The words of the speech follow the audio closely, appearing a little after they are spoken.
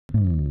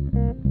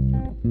Hi,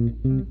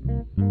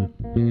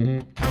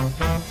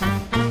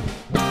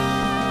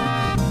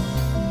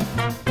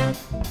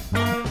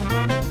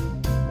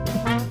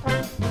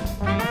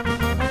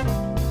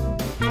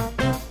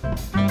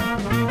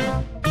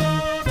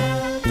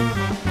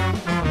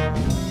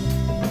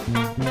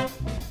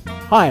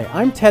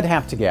 I'm Ted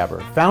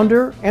Haptegaber,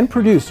 founder and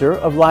producer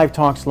of Live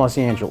Talks Los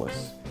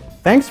Angeles.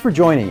 Thanks for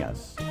joining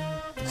us.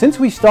 Since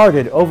we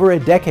started over a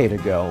decade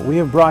ago, we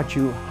have brought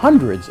you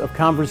hundreds of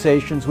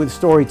conversations with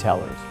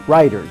storytellers,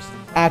 writers,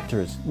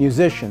 actors,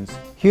 musicians,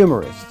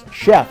 humorists,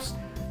 chefs,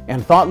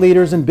 and thought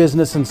leaders in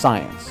business and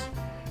science.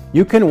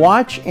 You can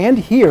watch and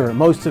hear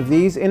most of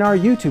these in our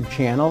YouTube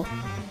channel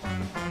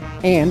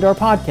and our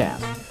podcast.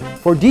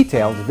 For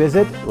details,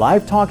 visit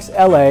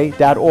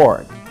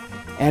livetalksla.org.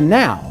 And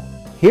now,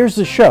 here's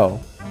the show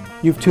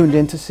you've tuned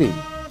in to see.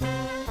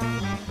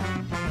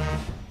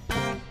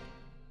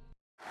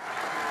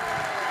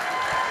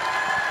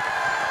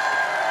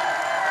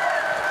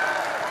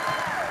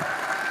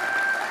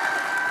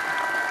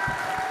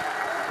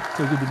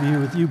 So good to be here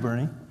with you,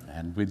 Bernie.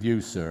 And with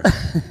you, sir.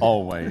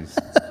 Always,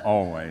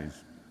 always.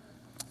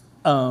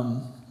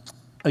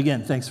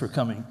 Again, thanks for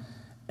coming.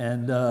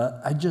 And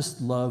I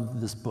just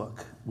love this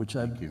book, which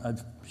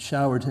I've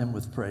showered him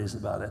with praise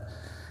about it.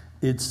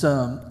 It's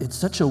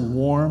such a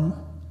warm,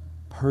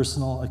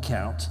 personal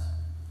account.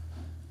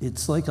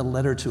 It's like a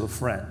letter to a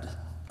friend.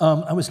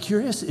 I was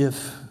curious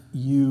if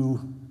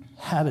you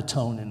had a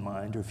tone in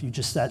mind, or if you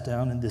just sat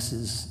down and this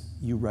is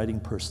you writing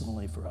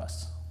personally for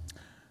us.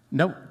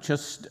 No,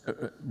 just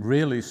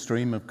really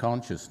stream of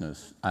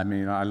consciousness. I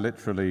mean, I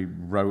literally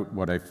wrote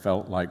what I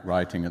felt like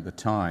writing at the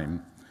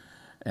time.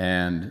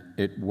 And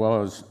it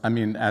was, I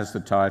mean, as the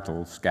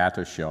title,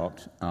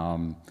 Scattershot,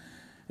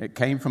 it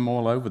came from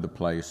all over the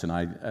place, and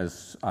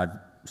as I've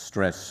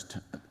stressed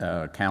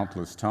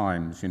countless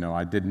times, you know,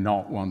 I did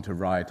not want to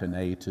write an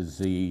A to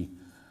Z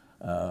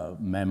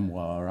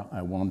memoir.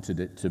 I wanted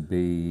it to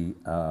be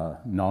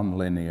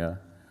non-linear,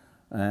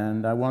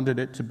 and I wanted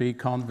it to be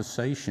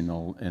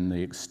conversational in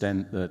the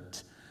extent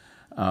that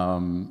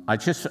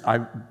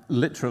I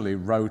literally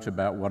wrote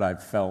about what I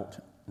felt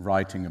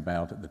writing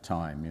about at the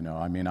time. You know,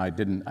 I mean, I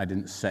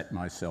didn't set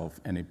myself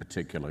any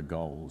particular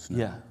goals. No.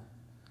 Yeah.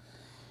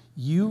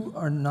 You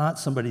are not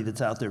somebody that's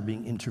out there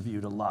being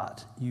interviewed a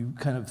lot. You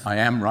kind of... I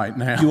am right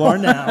now. You are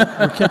now.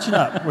 We're catching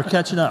up. We're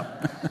catching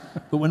up.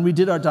 But when we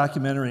did our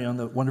documentary on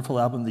the wonderful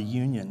album, The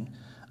Union,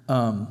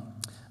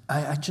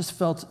 I just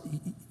felt,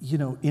 you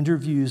know,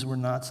 interviews were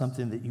not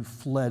something that you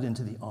fled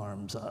into the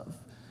arms of.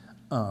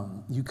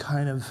 You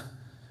kind of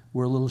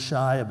were a little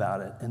shy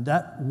about it. And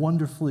that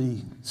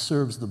wonderfully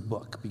serves the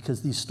book,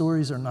 because these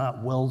stories are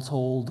not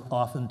well-told,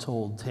 often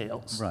told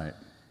tales. Right.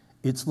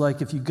 It's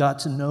like if you got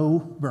to know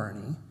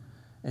Bernie,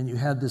 and you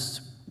had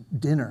this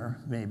dinner,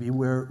 maybe,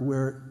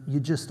 where you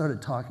just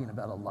started talking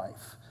about a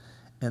life.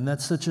 And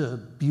that's such a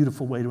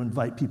beautiful way to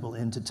invite people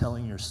into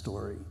telling your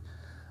story.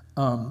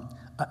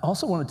 I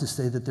also wanted to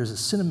say that there's a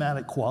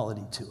cinematic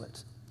quality to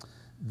it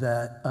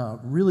that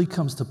really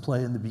comes to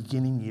play in the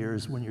beginning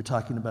years when you're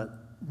talking about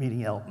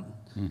meeting Elton,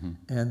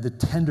 and the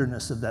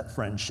tenderness of that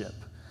friendship.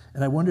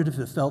 And I wondered if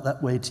it felt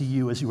that way to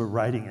you as you were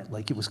writing it,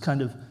 like it was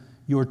kind of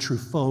your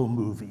Truffaut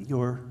movie,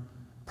 your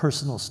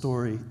personal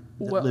story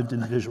that lived in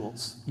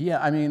visuals.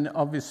 Yeah, I mean,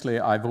 obviously,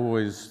 I've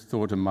always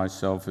thought of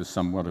myself as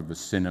somewhat of a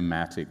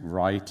cinematic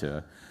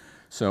writer,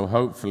 so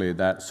hopefully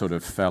that sort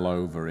of fell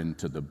over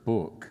into the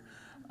book.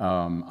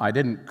 I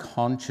didn't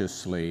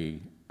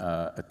consciously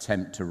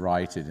attempt to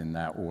write it in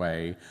that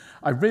way.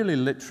 I really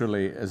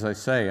literally, as I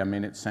say, I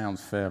mean, it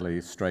sounds fairly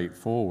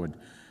straightforward,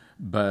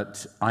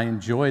 but I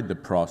enjoyed the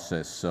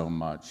process so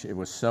much. It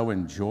was so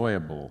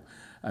enjoyable.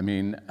 I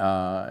mean,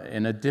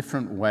 in a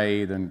different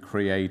way than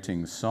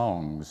creating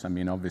songs. I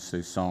mean,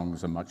 obviously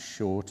songs are much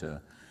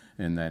shorter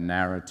in their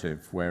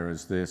narrative,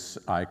 whereas this,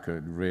 I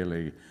could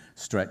really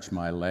stretch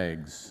my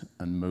legs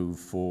and move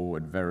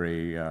forward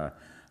very,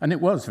 and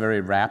it was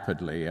very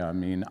rapidly. I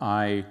mean,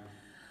 I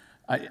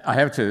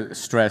have to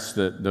stress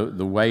that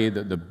the way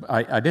that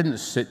I didn't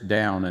sit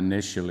down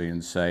initially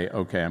and say,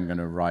 okay, I'm going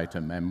to write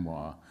a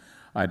memoir.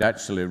 I'd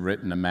actually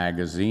written a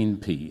magazine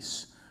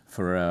piece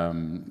for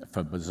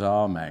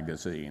Bazaar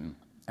magazine,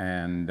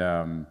 and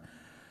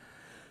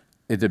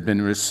it had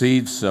been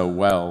received so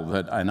well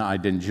that, and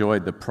I'd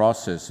enjoyed the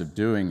process of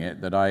doing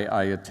it, that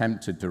I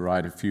attempted to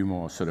write a few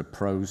more sort of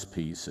prose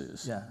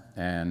pieces. Yeah.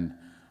 And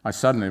I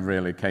suddenly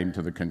really came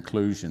to the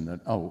conclusion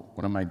that, oh,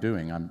 what am I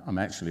doing? I'm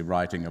actually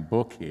writing a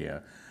book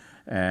here.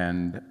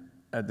 And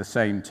at the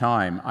same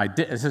time,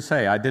 as I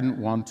say, I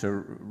didn't want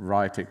to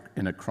write it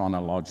in a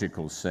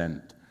chronological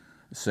sense.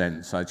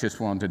 I just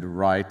wanted to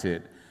write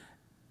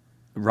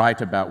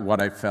about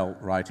what I felt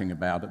writing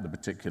about at the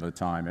particular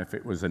time. If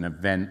it was an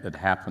event that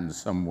happened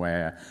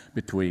somewhere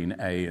between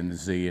A and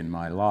Z in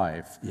my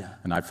life,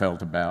 and I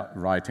felt about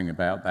writing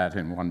about that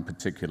in one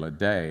particular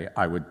day,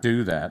 I would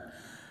do that.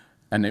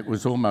 And it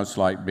was almost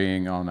like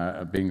being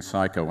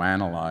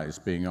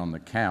psychoanalyzed, being on the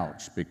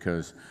couch,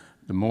 because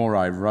the more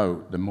I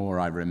wrote, the more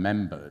I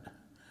remembered.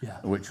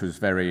 which was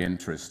very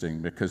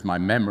interesting because my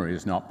memory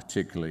is not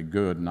particularly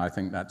good, and I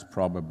think that's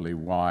probably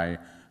why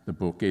the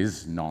book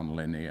is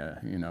non-linear.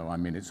 You know, I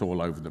mean, it's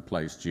all over the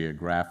place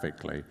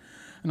geographically.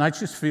 And I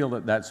just feel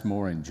that that's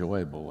more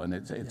enjoyable, and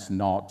it's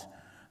not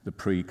the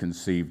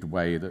preconceived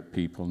way that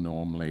people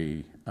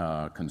normally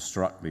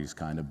construct these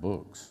kind of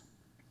books.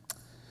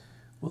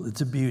 Well,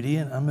 it's a beauty,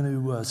 and I'm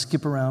going to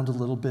skip around a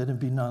little bit and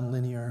be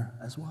non-linear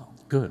as well.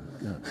 Good.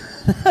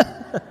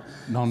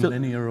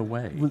 Non-linear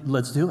away.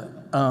 Let's do it.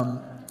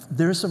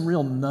 There are some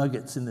real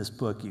nuggets in this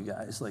book, you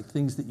guys, like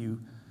things that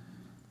you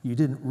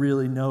didn't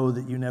really know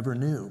that you never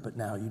knew, but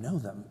now you know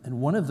them.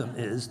 And one of them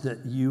is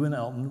that you and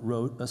Elton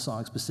wrote a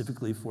song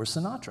specifically for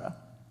Sinatra.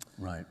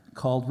 Right.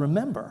 Called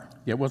Remember.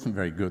 Yeah, it wasn't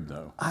very good,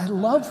 though. I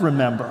love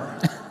Remember.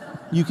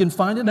 You can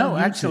find it on YouTube. No,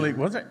 actually,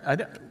 was it?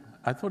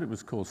 I thought it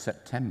was called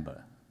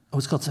September. Oh,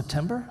 it's called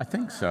September? I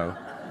think so.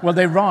 Well,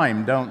 they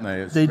rhyme, don't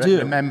they? They do.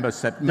 Remember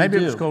Maybe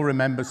it was called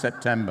Remember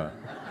September.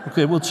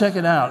 Okay, we'll check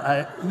it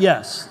out.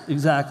 Yes,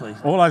 exactly.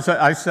 All I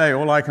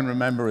can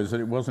remember is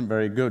that it wasn't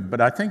very good. But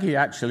I think he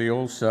actually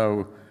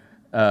also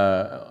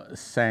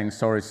sang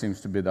 "Sorry Seems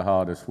to Be the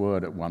Hardest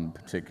Word" at one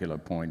particular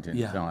point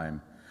in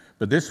time.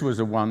 But this was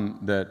a one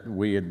that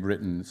we had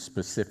written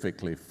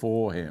specifically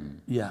for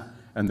him. Yeah.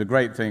 And the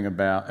great thing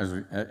about, as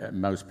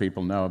most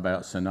people know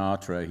about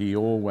Sinatra, he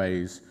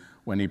always,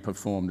 when he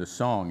performed a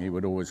song, he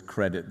would always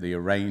credit the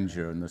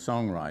arranger and the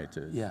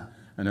songwriters. Yeah.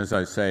 And as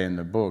I say in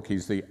the book,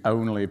 he's the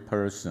only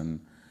person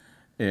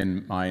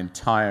in my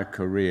entire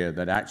career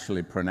that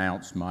actually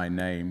pronounced my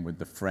name with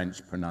the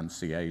French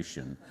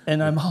pronunciation.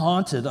 And I'm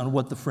haunted on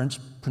what the French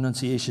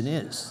pronunciation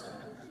is.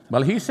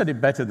 Well, he said it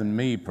better than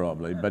me,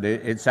 probably, but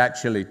it's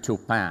actually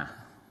Taupin.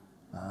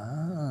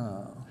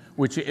 Oh.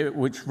 Which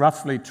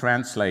roughly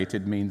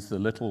translated means the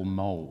little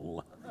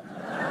mole.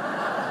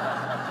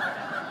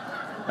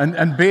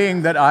 And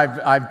being that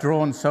I've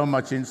drawn so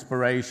much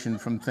inspiration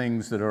from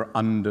things that are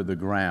under the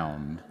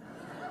ground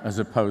as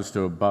opposed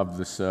to above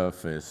the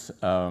surface,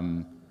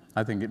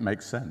 I think it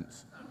makes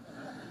sense.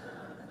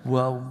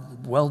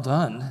 Well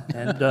done.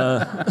 And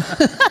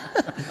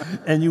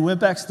and you went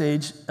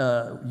backstage,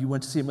 you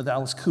went to see him with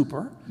Alice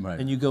Cooper, right.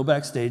 And you go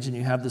backstage and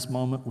you have this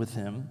moment with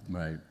him.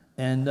 Right.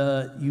 And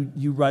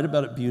you write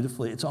about it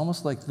beautifully. It's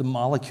almost like the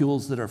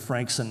molecules that are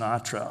Frank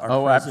Sinatra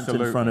are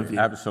present in front of you.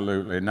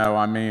 Absolutely. No,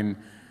 I mean,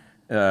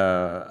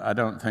 I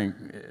don't think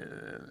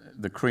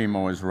the cream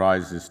always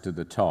rises to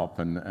the top,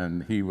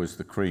 and he was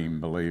the cream,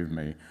 believe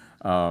me.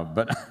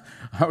 But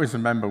I always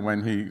remember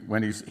when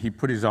he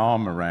put his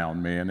arm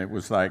around me, and it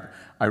was like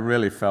I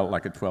really felt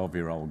like a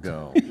 12-year-old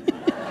girl.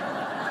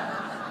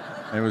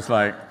 It was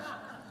like,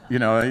 you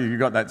know, you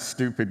got that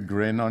stupid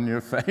grin on your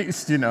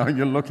face, you know,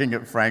 you're looking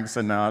at Frank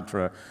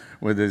Sinatra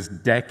with his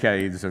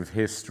decades of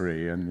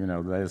history, and, you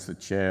know, there's the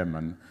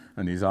chairman,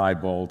 and he's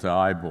eyeball to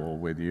eyeball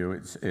with you.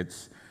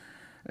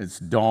 It's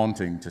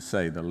daunting, to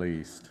say the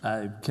least.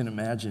 I can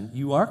imagine.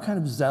 You are kind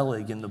of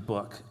Zelig in the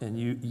book, and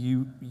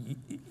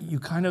you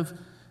kind of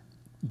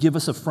give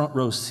us a front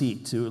row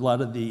seat to a lot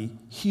of the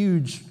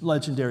huge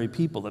legendary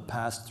people that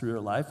passed through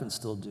your life and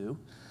still do.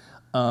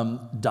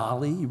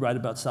 Dali, you write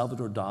about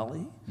Salvador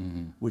Dali,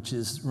 which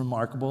is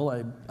remarkable.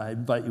 I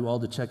invite you all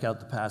to check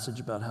out the passage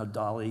about how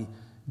Dali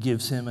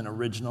gives him an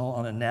original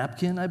on a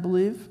napkin, I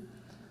believe.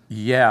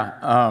 Yeah,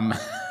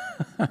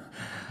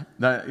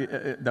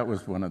 that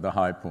was one of the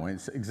high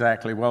points,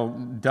 exactly. Well,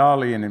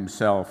 Dali in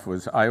himself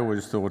I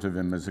always thought of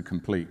him as a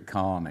complete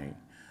carny.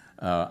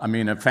 I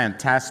mean, a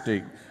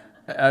fantastic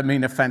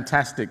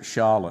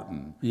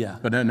charlatan, yeah,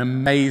 but an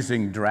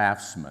amazing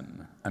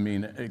draftsman. I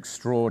mean,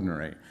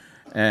 extraordinary.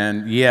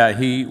 And yeah,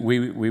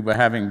 we were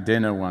having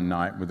dinner one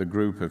night with a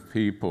group of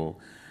people,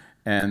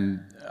 and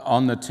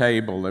on the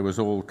table there was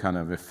all kind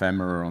of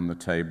ephemera on the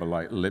table,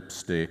 like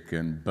lipstick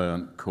and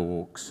burnt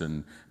corks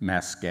and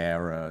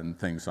mascara and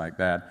things like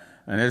that.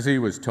 And as he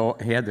was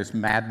he had this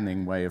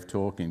maddening way of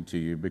talking to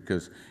you,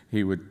 because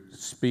he would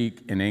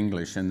speak in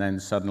English and then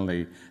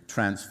suddenly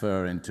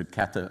transfer into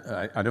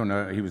I don't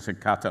know, he was a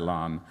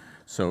Catalan,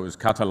 so it was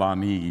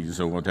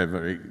Catalanese or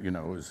whatever, you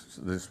know, it was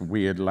this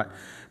weird,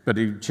 but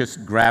he'd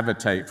just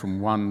gravitate from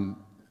one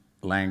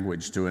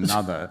language to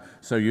another,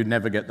 so you'd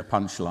never get the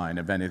punchline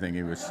of anything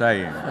he was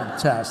saying.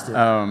 Fantastic.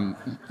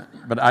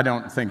 But I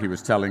don't think he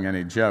was telling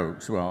any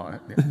jokes. Well,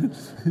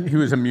 he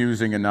was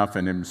amusing enough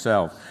in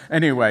himself.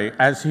 Anyway,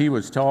 as he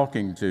was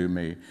talking to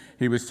me,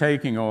 he was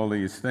taking all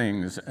these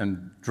things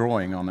and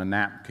drawing on a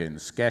napkin,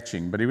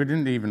 sketching, but he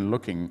wasn't even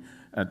looking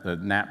at the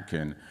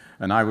napkin.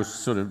 And I was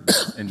sort of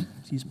in,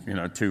 you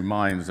know, two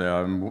minds there.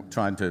 I'm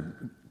trying to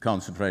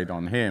concentrate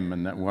on him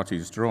and what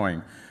he's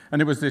drawing.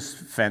 And it was this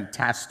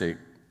fantastic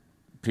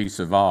piece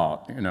of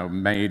art, you know,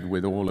 made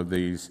with all of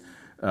these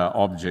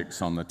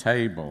objects on the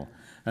table.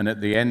 And at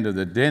the end of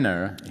the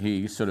dinner,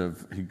 he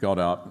got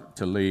up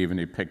to leave, and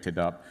he picked it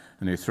up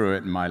and he threw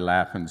it in my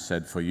lap and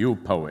said, "For you,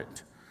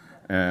 poet."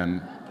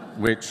 And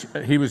which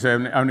he was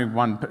only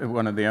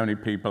one of the only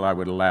people I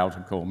would allow to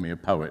call me a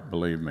poet,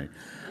 believe me.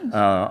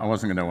 I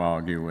wasn't going to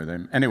argue with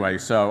him. Anyway,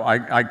 so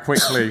I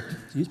quickly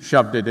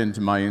shoved it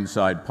into my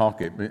inside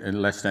pocket,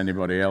 lest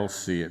anybody else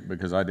see it,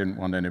 because I didn't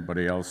want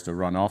anybody else to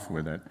run off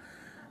with it.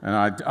 And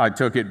I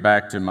took it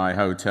back to my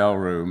hotel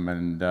room,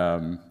 and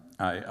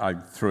I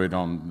threw it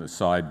on the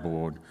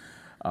sideboard,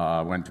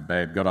 went to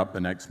bed, got up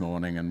the next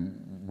morning,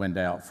 and went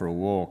out for a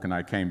walk, and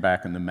I came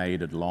back, and the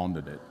maid had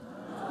laundered it.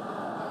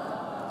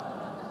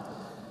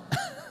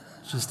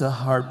 Just a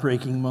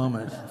heartbreaking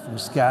moment from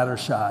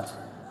Scattershot.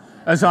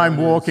 As I'm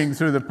walking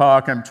through the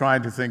park, I'm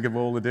trying to think of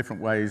all the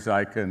different ways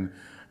I can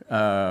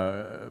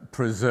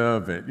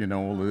preserve it,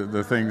 all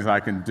the things I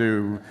can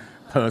do,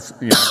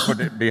 put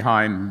it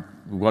behind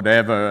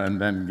whatever, and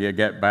then you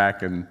get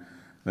back and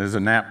there's a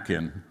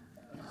napkin.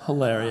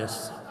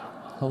 Hilarious.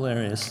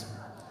 Hilarious.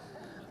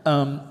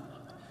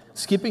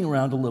 Skipping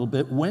around a little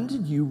bit, when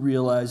did you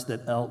realize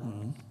that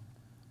Elton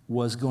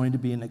was going to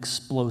be an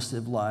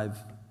explosive live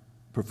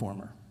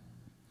performer?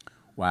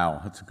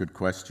 Wow, that's a good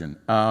question.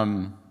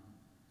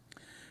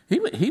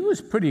 He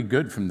was pretty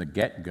good from the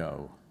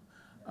get-go.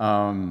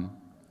 And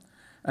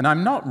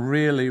I'm not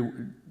really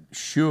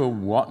sure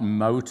what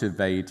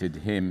motivated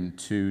him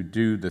to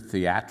do the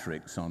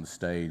theatrics on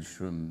stage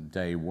from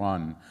day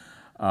one.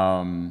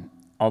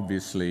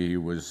 Obviously, he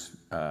was,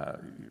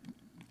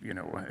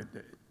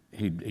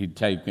 he'd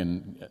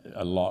taken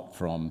a lot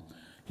from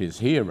his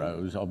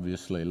heroes,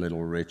 obviously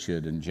Little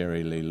Richard and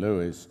Jerry Lee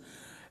Lewis.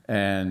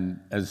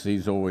 And as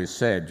he's always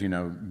said,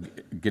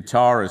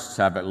 guitarists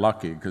have it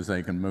lucky because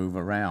they can move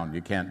around.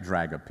 You can't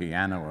drag a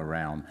piano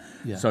around.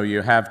 Yeah. So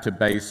you have to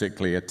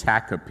basically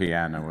attack a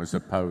piano as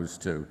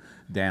opposed to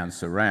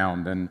dance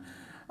around. And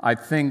I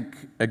think,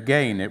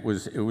 again, it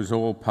was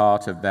all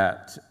part of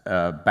that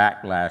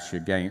backlash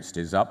against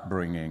his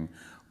upbringing,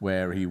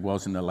 where he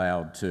wasn't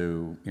allowed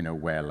to,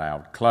 wear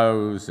loud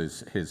clothes.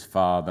 His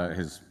father,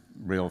 his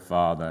real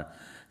father,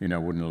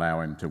 wouldn't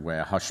allow him to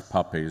wear hush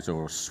puppies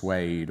or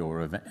suede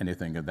or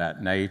anything of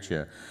that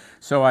nature.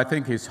 So I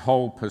think his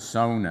whole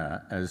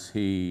persona, as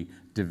he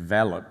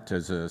developed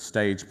as a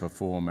stage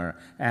performer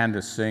and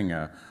a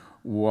singer,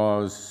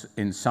 was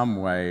in some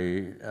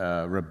way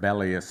a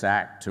rebellious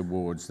act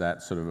towards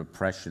that sort of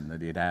oppression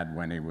that he'd had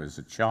when he was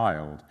a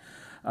child.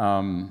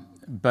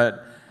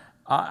 But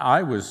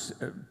I was,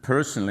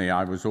 personally,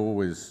 I was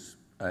always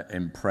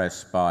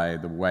impressed by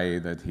the way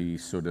that he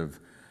sort of,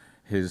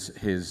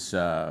 his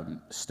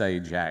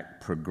stage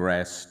act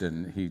progressed,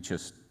 and he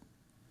just,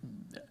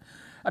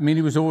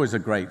 he was always a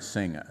great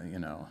singer,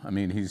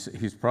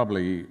 he's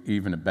probably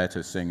even a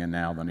better singer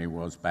now than he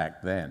was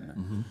back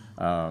then.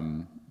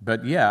 Mm-hmm.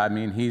 But yeah,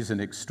 he's an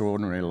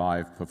extraordinary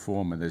live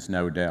performer, there's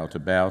no doubt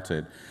about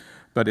it.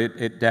 But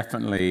it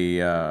definitely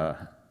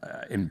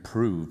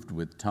improved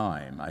with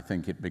time. I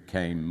think it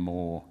became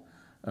more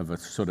of a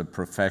sort of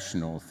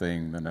professional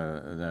thing than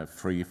a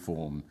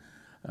free-form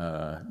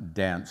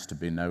dance to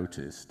be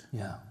noticed.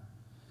 Yeah.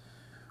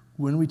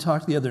 When we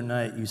talked the other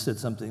night, you said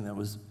something that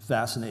was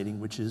fascinating,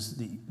 which is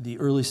the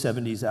early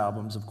 70s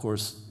albums, of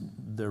course,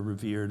 they're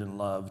revered and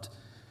loved,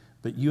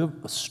 but you have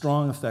a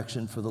strong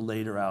affection for the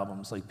later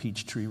albums, like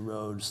Peachtree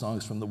Road,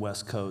 Songs from the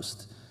West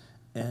Coast.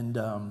 And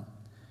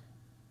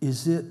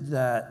is it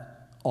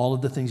that all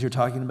of the things you're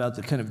talking about,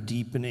 the kind of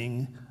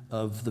deepening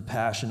of the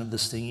passion of the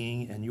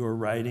singing and your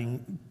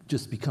writing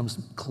just becomes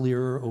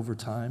clearer over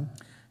time?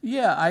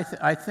 Yeah,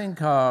 I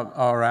think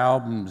our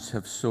albums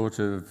have sort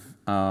of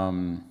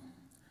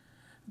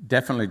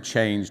definitely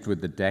changed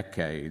with the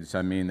decades.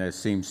 There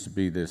seems to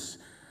be this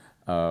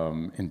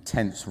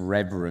intense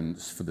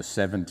reverence for the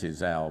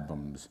 70s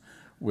albums,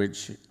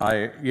 which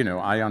I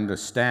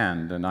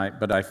understand,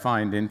 but I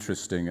find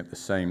interesting at the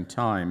same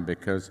time,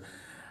 because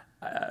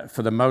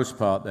for the most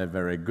part they're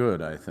very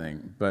good, I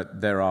think.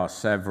 But there are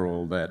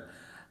several that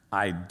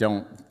I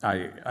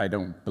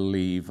don't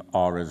believe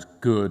are as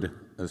good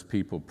as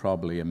people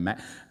probably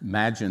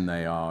imagine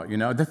they are.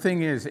 The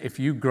thing is, if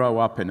you grow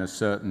up in a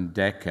certain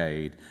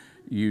decade,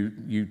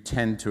 you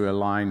tend to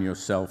align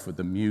yourself with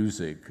the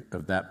music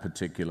of that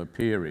particular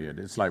period.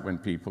 It's like when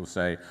people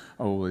say,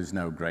 oh, there's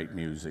no great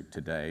music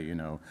today,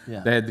 Yeah.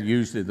 They're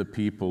usually the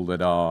people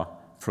that are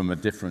from a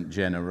different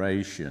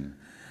generation.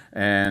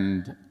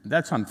 And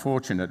that's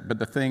unfortunate. But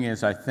the thing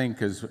is, I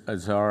think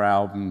as our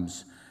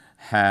albums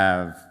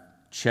have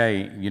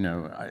changed,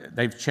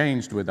 they've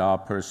changed with our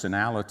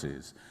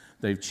personalities.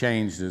 They've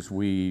changed as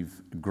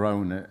we've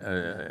grown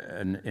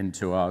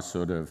into our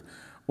sort of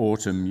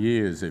autumn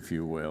years, if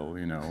you will.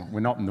 We're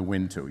not in the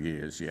winter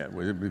years yet.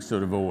 We're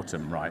sort of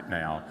autumn right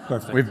now.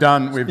 Perfect. We've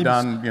done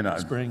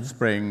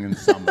spring and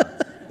summer.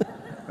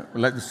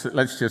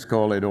 let's just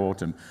call it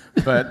autumn.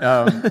 But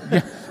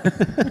yeah.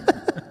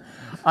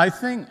 I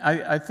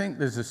think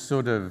there's a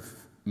sort of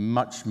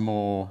much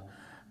more.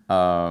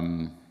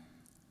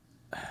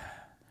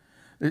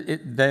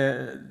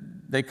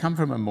 They come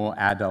from a more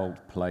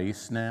adult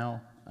place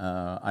now.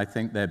 I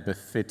think they're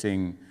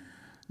befitting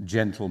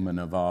gentlemen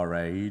of our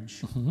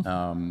age.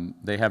 Mm-hmm.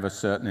 They have a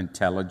certain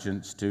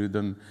intelligence to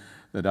them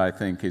that I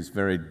think is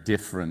very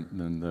different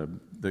than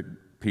the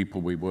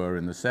people we were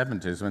in the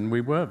 70s, and we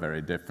were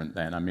very different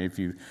then. I mean, if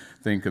you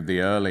think of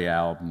the early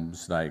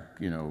albums, like,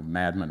 you know,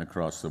 Madman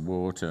Across the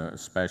Water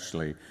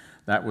especially,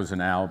 that was an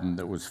album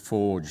that was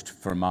forged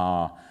from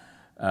our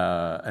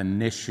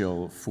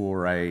initial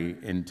foray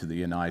into the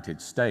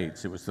United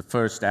States. It was the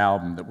first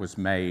album that was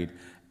made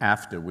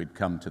after we'd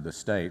come to the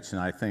States, and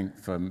I think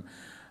for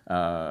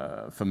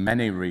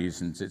many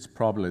reasons, it's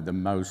probably the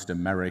most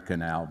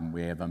American album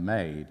we ever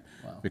made.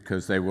 Wow.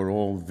 Because they were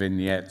all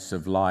vignettes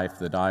of life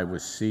that I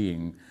was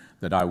seeing,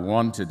 that I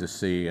wanted to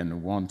see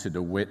and wanted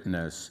to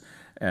witness,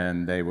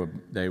 and they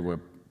were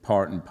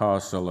part and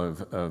parcel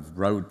of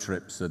road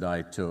trips that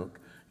I took.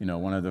 You know,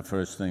 one of the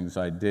first things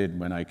I did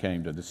when I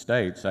came to the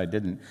States, I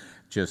didn't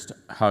just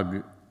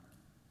hug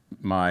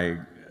my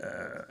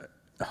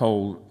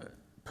whole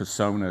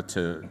persona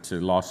to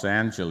Los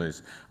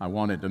Angeles. I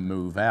wanted to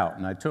move out,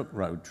 and I took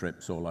road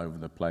trips all over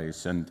the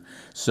place. And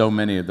so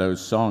many of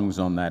those songs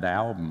on that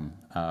album,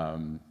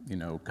 you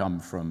know, come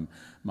from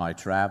my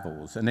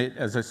travels. And it,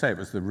 as I say, it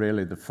was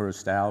really the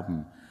first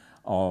album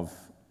of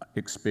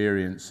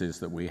experiences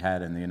that we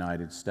had in the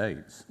United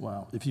States.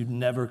 Wow. If you'd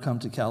never come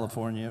to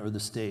California or the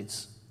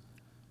States,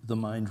 the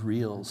mind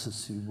reels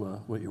as to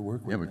what your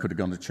work was. Yeah, we could have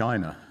gone to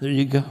China. There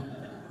you go.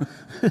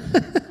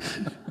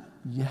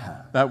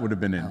 Yeah. That would have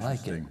been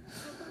interesting.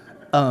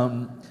 I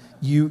like it.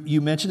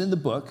 You mentioned in the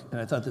book, and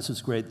I thought this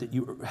was great, that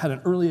you had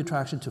an early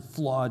attraction to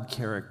flawed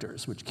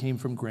characters, which came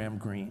from Graham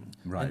Greene.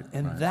 Right.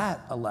 And right.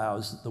 that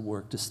allows the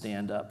work to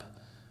stand up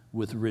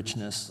with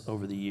richness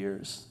over the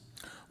years.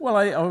 Well,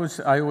 I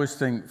always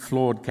think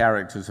flawed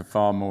characters are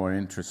far more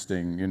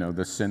interesting. You know,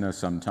 the sinner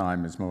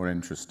sometimes is more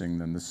interesting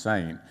than the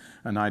saint.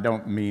 And I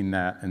don't mean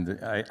that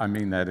I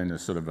mean that in a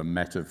sort of a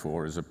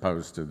metaphor as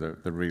opposed to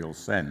the real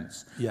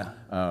sense. Yeah.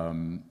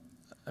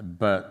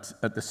 But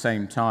at the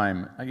same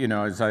time, you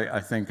know, as I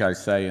think I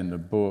say in the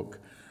book,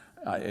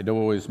 it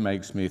always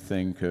makes me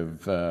think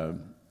of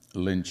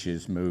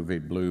Lynch's movie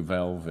Blue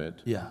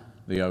Velvet. Yeah.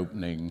 The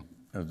opening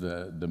of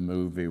the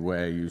movie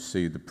where you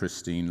see the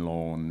pristine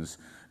lawns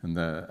and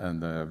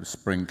the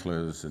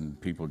sprinklers and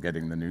people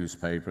getting the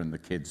newspaper and the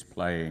kids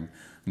playing,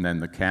 and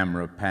then the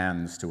camera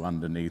pans to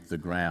underneath the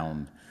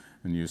ground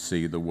and you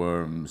see the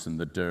worms and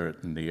the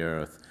dirt and the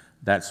earth.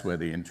 That's where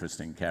the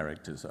interesting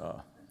characters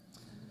are.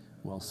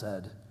 Well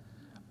said.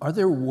 Are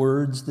there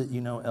words that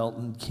you know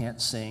Elton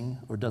can't sing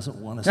or doesn't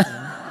want to sing?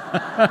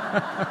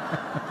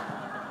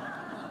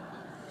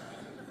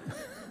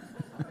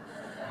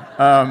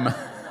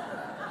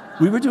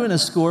 We were doing a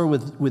score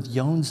with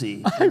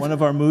Yonsey in one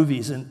of our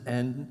movies,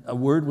 and a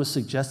word was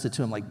suggested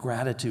to him, like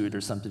gratitude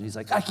or something. He's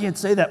like, I can't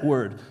say that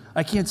word.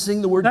 I can't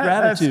sing the word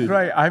gratitude.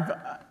 That's great.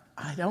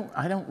 I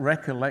don't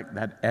recollect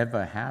that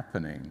ever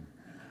happening.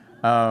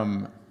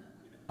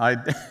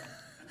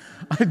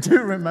 I do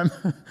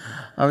remember,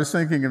 I was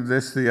thinking of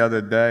this the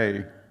other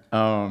day,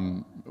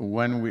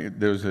 when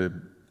there was a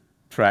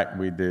track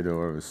we did,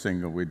 or a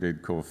single we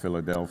did called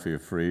Philadelphia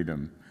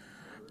Freedom,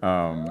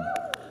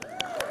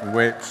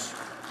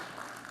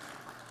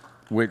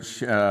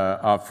 which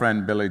our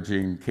friend Billie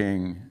Jean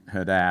King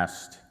had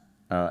asked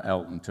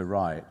Elton to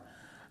write.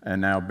 And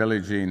now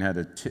Billie Jean had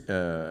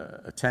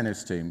a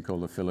tennis team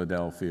called the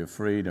Philadelphia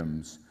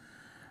Freedoms,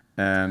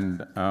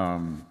 and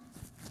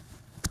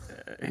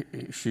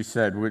she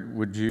said,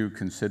 would you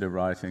consider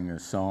writing a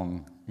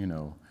song, you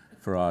know,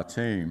 for our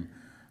team?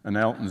 And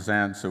Elton's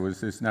answer was,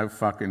 there's no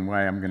fucking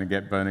way I'm going to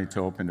get Bernie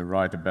Taupin to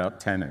write about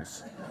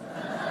tennis.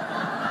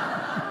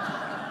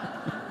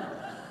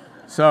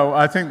 So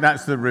I think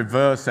that's the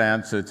reverse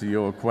answer to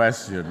your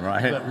question,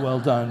 right? But well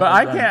done.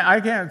 But well I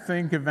can't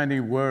think of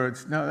any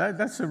words. No,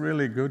 that's a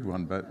really good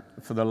one, but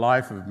for the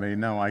life of me,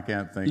 no, I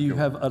can't think You of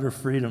have utter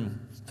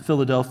freedom,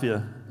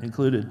 Philadelphia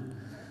included.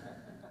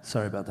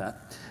 Sorry about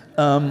that.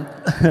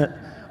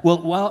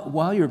 Well,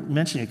 while you're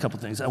mentioning a couple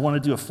things, I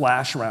want to do a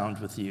flash round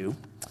with you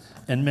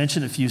and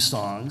mention a few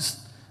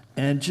songs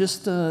and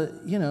just,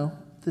 you know,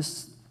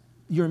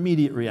 your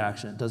immediate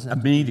reaction. It doesn't have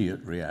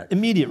immediate reaction.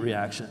 Immediate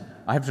reaction.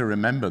 I have to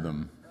remember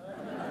them.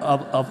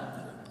 I'll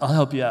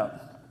help you out.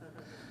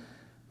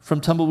 From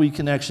Tumbleweed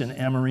Connection,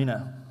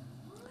 Amarina.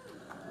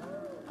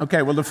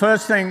 Okay, well, the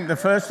first thing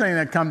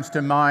that comes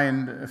to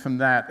mind from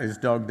that is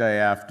Dog Day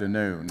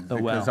Afternoon.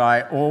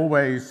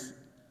 Because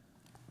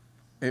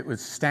it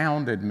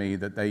astounded me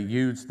that they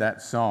used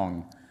that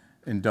song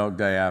in Dog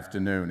Day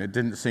Afternoon. It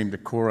didn't seem to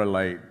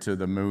correlate to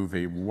the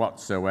movie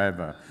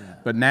whatsoever. Yeah.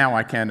 But now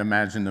I can't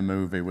imagine the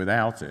movie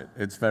without it.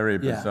 It's very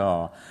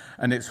bizarre. Yeah.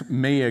 And it's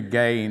me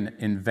again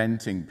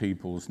inventing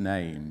people's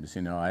names.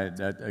 You know, I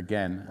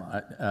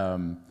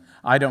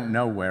don't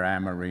know where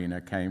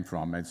Amarina came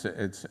from.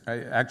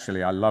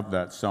 Actually, I love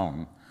that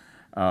song.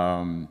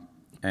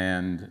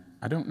 And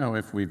I don't know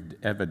if we've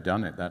ever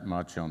done it that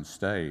much on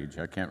stage.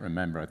 I can't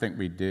remember. I think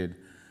we did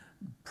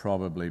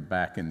probably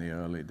back in the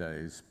early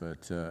days,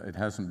 but it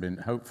hasn't been.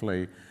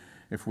 Hopefully,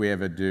 if we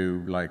ever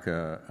do like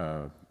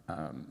a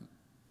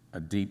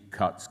deep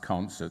cuts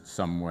concert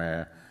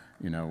somewhere,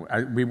 you know,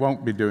 we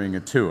won't be doing a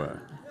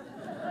tour.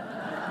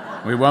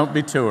 We won't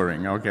be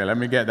touring. Okay, let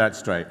me get that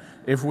straight.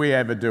 If we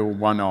ever do a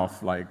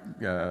one-off, like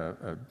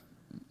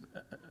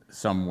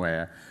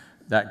somewhere,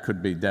 that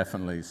could be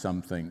definitely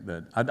something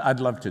that I'd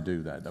love to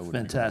do that. That would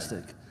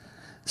Fantastic.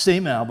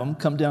 Same album,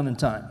 Come Down in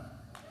Time.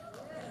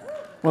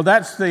 Well,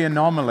 that's the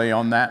anomaly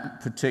on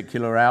that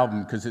particular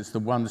album, because it's the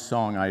one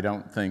song I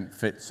don't think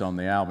fits on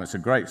the album. It's a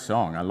great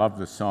song. I love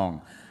the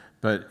song.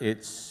 But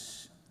it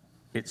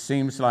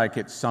seems like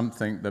it's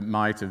something that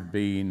might have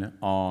been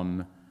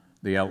on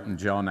the Elton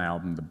John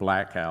album, the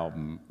Black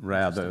Album,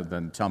 rather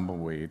than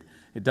Tumbleweed.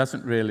 It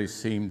doesn't really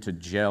seem to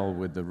gel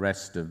with the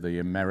rest of the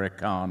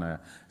Americana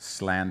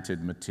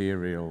slanted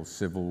material,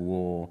 Civil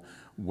War,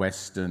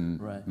 Western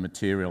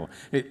material.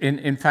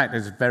 In fact,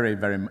 it's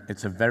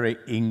it's a very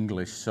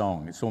English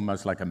song. It's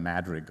almost like a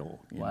madrigal.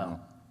 You know?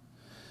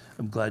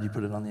 I'm glad you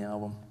put it on the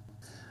album.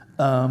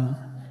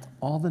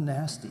 All the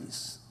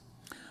Nasties.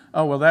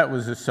 Oh, well, that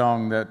was a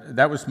song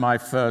that was my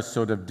first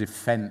sort of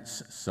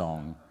defense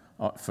song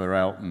for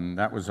Elton.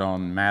 That was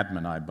on Mad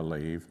Men, I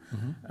believe.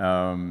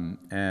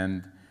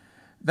 And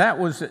that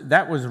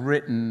was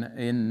written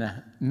in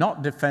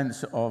not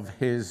defense of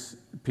his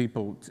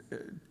people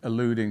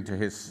starting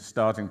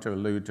to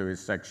allude to his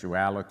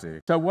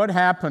sexuality. So what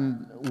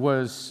happened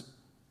was,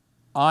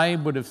 I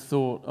would have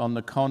thought, on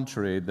the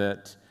contrary,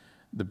 that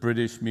the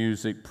British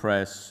music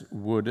press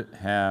would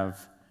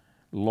have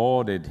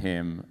lauded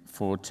him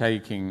for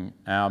taking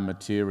our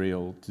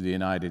material to the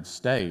United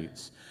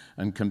States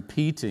and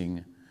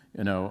competing,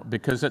 you know,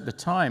 because at the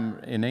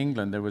time in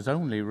England there was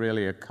only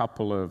really a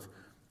couple of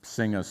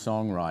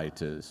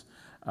singer-songwriters,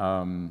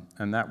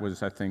 and that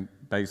was, I think,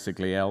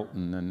 basically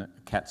Elton and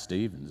Cat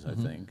Stevens, I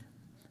think,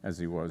 as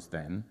he was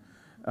then.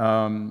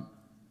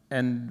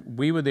 And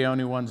we were the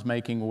only ones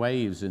making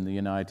waves in the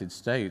United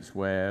States,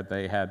 where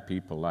they had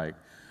people like,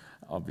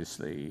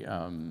 obviously,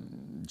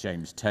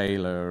 James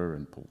Taylor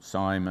and Paul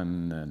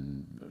Simon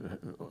and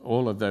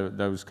all of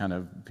those kind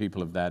of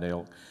people of that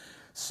ilk.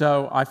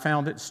 So I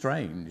found it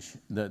strange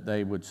that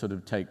they would sort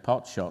of take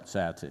pot shots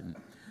at him.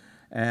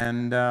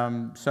 And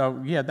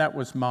so, yeah, that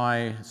was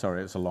my,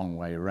 sorry, it's a long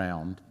way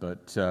around,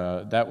 but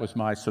that was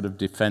my sort of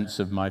defense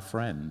of my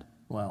friend.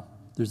 Wow.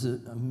 There's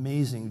an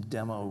amazing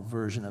demo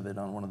version of it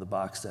on one of the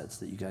box sets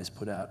that you guys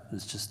put out.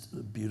 It's just a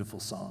beautiful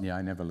song. Yeah,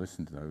 I never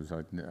listened to those.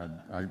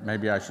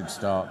 Maybe I should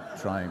start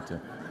trying to.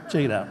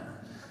 Check it out.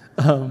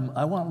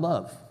 I Want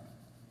Love.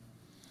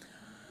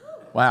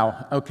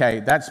 Wow, okay,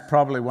 that's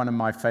probably one of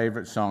my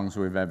favorite songs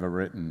we've ever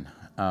written.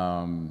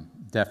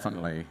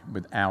 Definitely,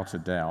 without a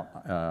doubt.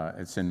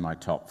 It's in my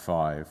top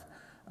 5.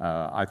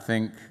 I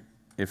think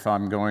if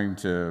I'm going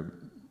to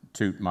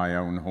toot my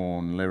own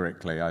horn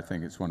lyrically, I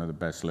think it's one of the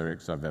best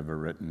lyrics I've ever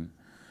written,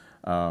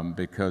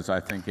 because I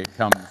think it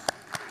comes...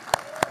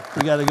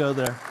 We got to go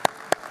there.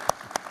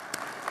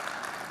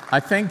 I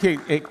think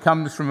it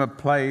comes from a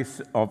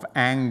place of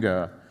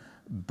anger,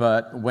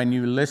 but when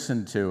you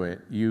listen to it,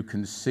 you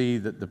can see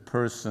that the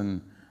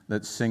person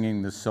that's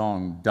singing the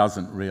song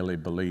doesn't really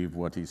believe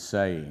what he's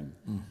saying.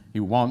 He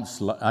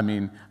wants, I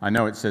mean, I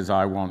know it says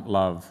I want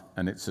love,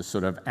 and it's a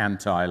sort of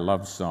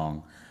anti-love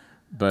song,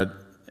 but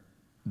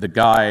the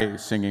guy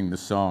singing the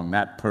song,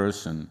 that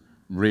person,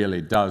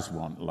 really does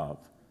want love.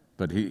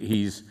 But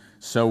he's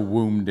so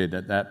wounded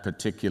at that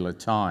particular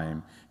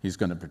time, he's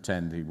going to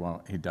pretend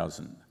he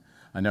doesn't.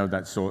 I know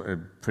that's sort of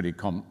pretty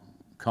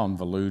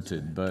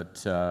convoluted,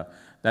 but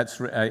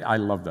I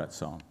love that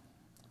song.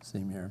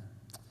 Same here.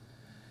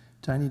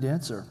 Tiny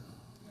Dancer.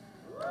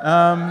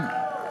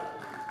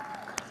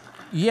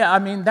 Yeah, I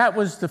mean, that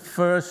was the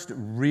first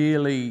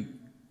really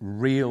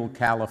real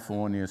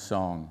California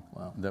song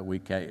that we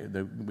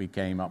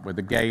came up with,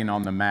 again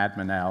on the Mad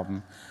Men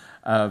album.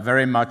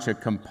 Very much a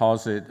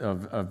composite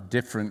of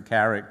different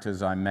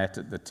characters I met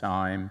at the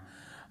time,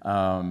 but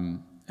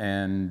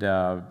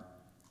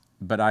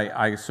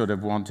I sort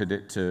of wanted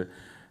it to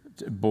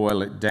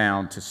boil it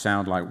down to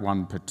sound like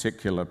one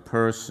particular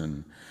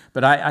person.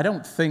 But I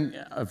don't think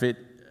of it,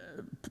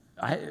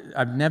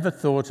 I've never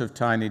thought of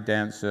Tiny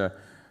Dancer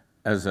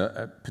as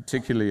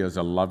particularly as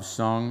a love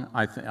song.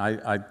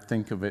 I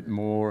think of it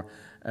more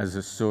as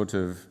a sort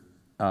of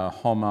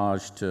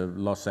homage to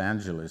Los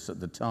Angeles at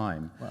the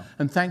time. Wow.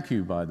 And thank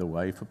you, by the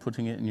way, for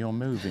putting it in your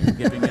movie and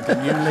giving it a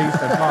new lease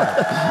of life.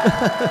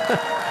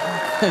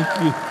 Thank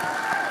you.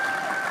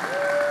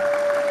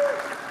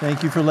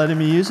 Thank you for letting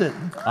me use it.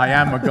 I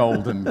am a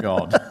golden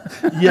god.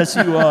 Yes,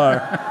 you are.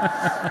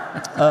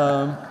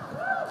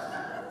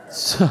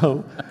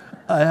 So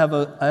I have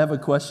a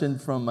question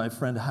from my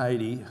friend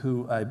Heidi,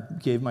 who I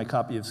gave my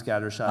copy of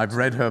Scattershot. I've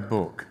read her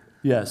book.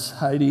 Yes,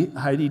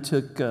 Heidi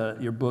took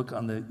your book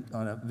on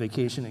a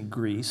vacation in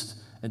Greece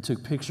and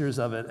took pictures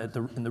of it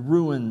in the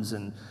ruins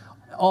and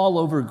all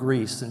over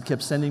Greece, and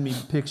kept sending me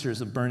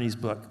pictures of Bernie's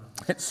book.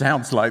 It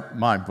sounds like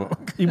my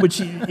book.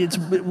 It's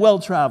well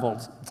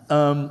traveled,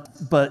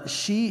 but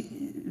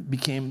she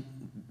became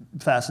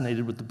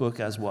fascinated with the book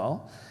as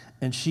well,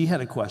 and she had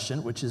a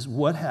question, which is,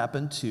 what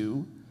happened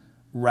to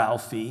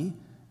Ralphie,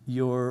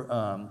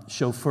 your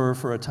chauffeur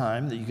for a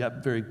time that you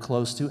got very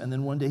close to, and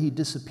then one day he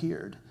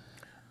disappeared.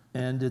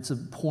 And it's a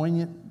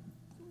poignant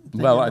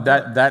Well,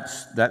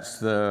 that's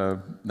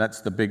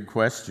the big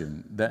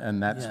question,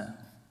 and that's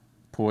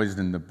poised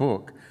in the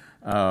book.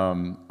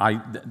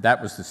 That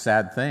was the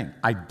sad thing.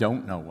 I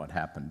don't know what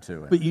happened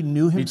to him. But you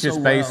knew him so well. He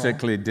just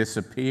basically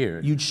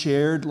disappeared. You'd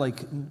shared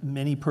like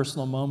many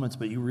personal moments,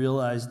 but you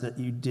realized that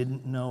you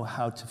didn't know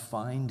how to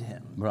find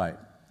him. Right.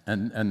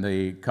 And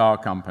the car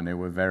company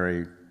were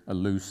very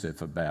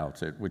elusive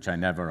about it, which I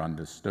never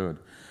understood.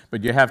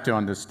 But you have to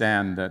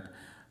understand that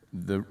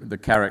the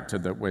character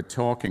that we're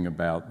talking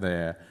about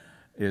there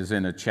is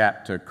in a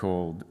chapter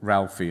called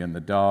Ralphie and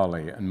the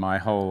Dolly, and my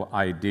whole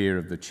idea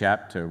of the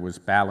chapter was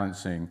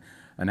balancing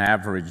an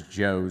average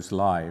Joe's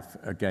life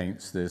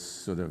against this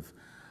sort of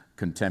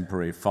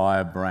contemporary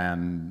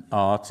firebrand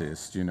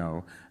artist, you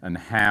know, and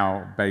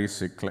how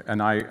basically,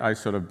 and I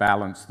sort of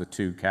balanced the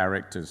two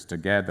characters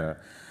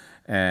together.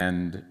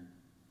 And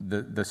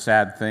the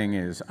sad thing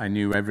is I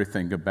knew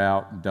everything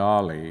about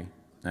Dolly,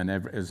 and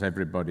as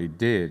everybody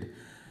did,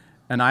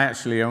 and I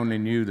actually only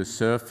knew the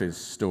surface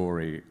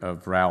story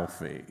of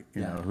Ralphie,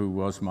 you know, who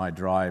was my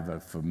driver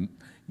for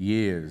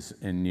years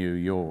in New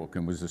York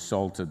and was the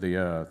salt of the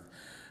earth.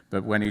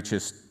 But when he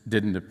just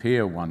didn't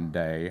appear one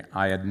day,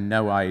 I had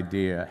no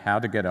idea how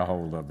to get a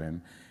hold of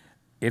him.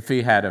 If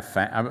he had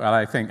well,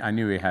 I think I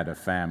knew he had a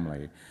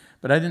family,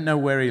 but I didn't know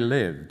where he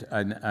lived.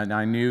 And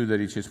I knew that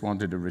he just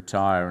wanted to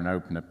retire and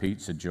open a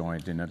pizza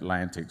joint in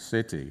Atlantic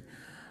City.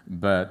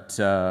 But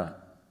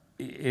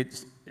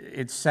it's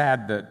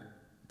sad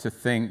to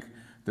think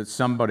that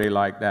somebody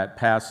like that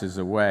passes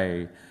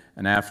away,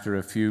 and after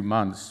a few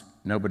months,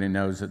 nobody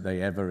knows that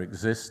they ever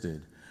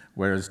existed,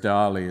 whereas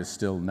Dolly is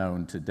still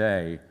known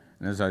today.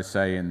 And as I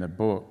say in the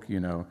book, you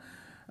know,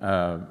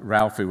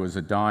 Ralphie was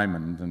a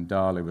diamond and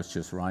Dolly was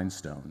just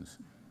rhinestones.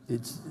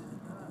 It's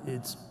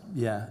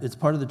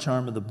part of the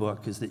charm of the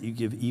book is that you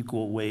give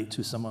equal weight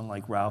to someone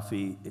like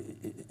Ralphie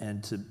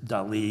and to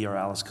Dali or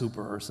Alice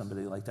Cooper or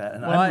somebody like that.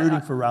 And I'm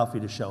rooting for Ralphie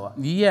to show up.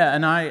 Yeah,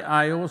 and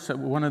I also,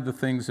 one of the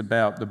things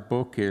about the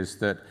book is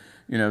that,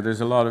 you know,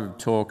 there's a lot of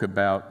talk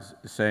about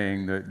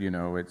saying that, you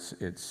know,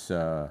 it's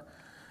a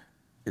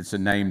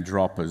name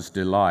dropper's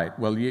delight.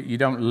 Well, you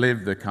don't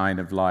live the kind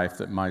of life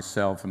that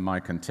myself and my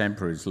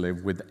contemporaries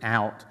live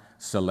without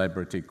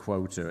celebrity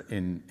quota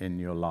in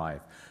your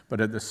life. But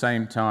at the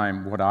same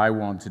time, what I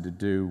wanted to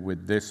do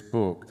with this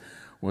book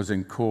was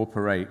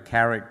incorporate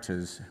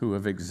characters who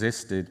have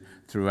existed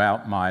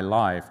throughout my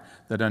life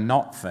that are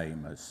not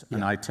famous. Yeah.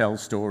 And I tell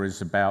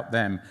stories about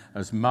them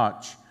as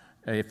much,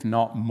 if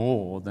not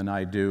more, than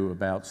I do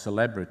about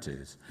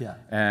celebrities. Yeah.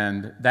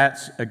 And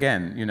that's,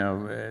 again, you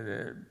know,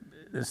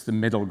 it's the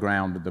middle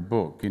ground of the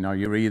book. You know,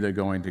 you're either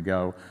going to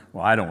go,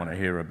 well, I don't want to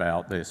hear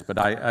about this, but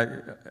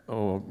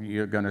or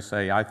you're going to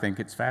say, I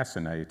think it's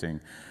fascinating.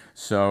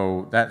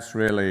 So that's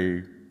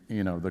really,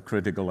 you know, the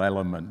critical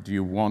element. Do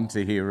you want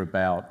to hear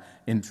about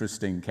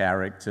interesting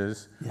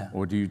characters,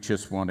 or do you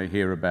just want to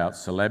hear about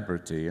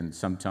celebrity? And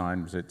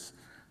sometimes it's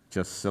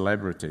just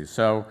celebrity.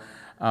 So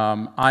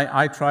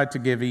I tried to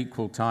give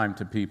equal time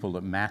to people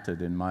that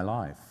mattered in my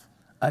life.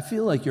 I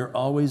feel like you're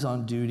always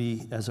on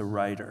duty as a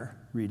writer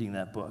reading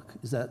that book.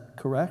 Is that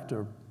correct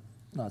or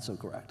not so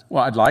correct?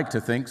 Well, I'd like to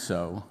think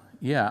so.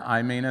 Yeah,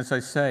 I mean, as I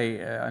say,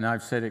 and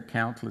I've said it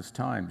countless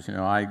times, you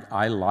know,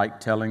 I like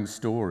telling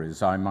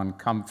stories. I'm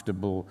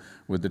uncomfortable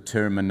with the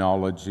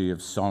terminology of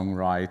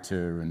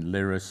songwriter and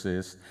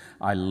lyricist.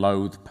 I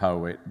loathe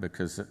poet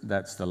because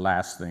that's the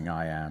last thing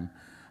I am.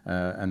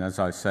 And as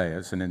I say,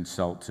 it's an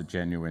insult to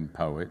genuine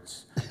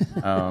poets.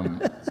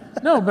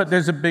 No, but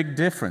there's a big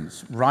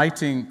difference.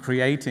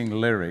 Creating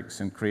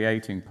lyrics and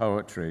creating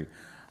poetry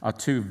are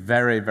two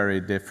very,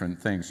 very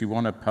different things. You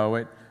want a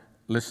poet?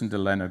 Listen to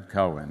Leonard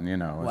Cohen, you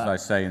know, as I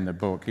say in the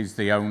book. He's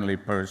the only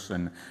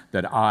person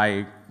that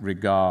I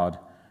regard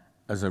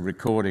as a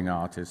recording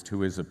artist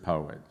who is a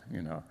poet,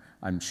 you know.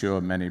 I'm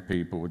sure many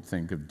people would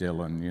think of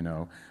Dylan, you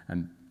know,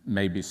 and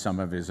maybe some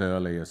of his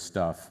earlier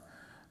stuff,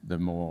 the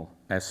more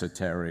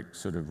esoteric,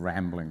 sort of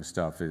rambling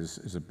stuff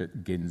is a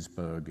bit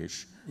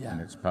Ginsbergish in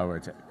its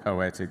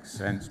poetic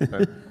sense.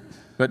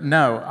 But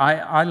no,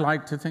 I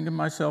like to think of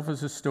myself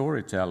as a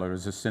storyteller,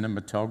 as a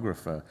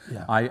cinematographer.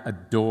 Yeah. I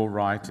adore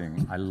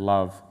writing. I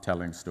love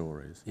telling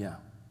stories. Yeah.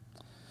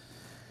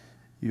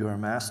 You are a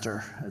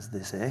master, as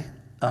they say.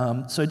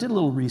 So I did a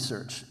little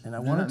research, and I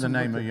wanted to. The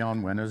name of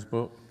Jan Wenner's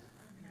book?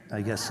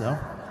 I guess so.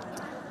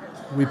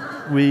 We'll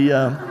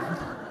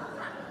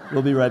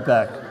be right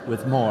back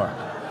with more.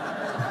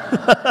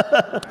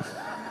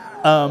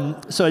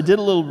 So I did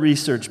a little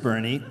research,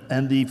 Bernie,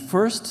 and the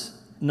first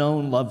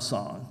known love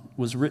song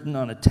was written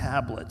on a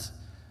tablet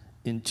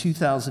in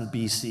 2000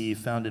 BC,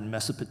 found in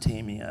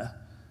Mesopotamia,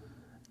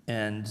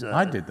 and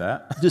I did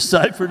that.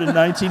 Deciphered in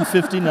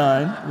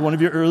 1959, one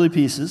of your early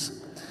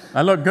pieces.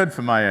 I look good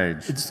for my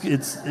age.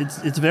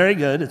 It's very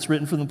good. It's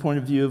written from the point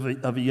of view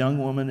of a young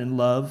woman in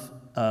love,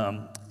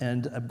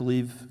 and I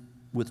believe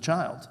with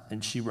child.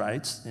 And she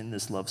writes in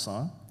this love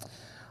song,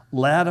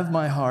 "Lad of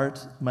my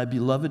heart, my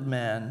beloved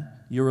man,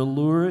 your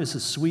allure is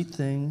a sweet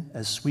thing,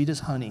 as sweet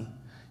as honey.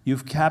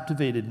 You've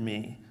captivated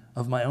me.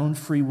 Of my own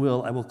free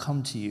will, I will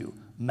come to you.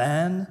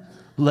 Man,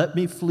 Let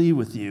me flee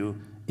with you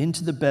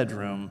into the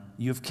bedroom.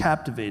 You have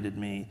captivated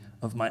me.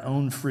 Of my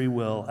own free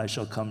will, I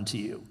shall come to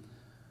you.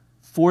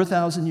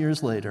 4,000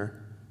 years later,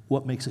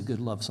 what makes a good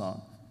love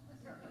song?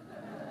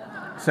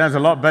 Sounds a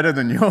lot better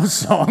than your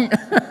song.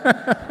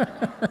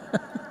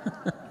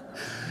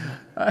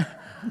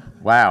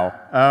 Wow.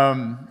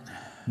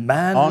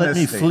 Man, honesty, let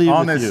me flee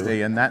honesty, with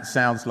you. And that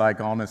sounds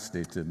like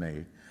honesty to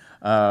me.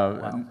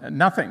 Wow.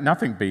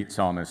 Nothing beats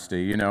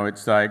honesty. You know,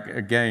 it's like,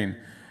 again,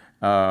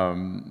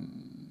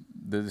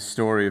 the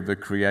story of the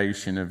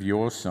creation of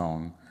your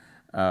song,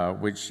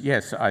 which,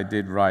 yes, I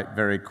did write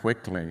very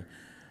quickly.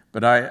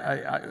 But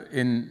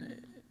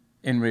in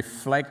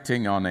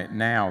reflecting on it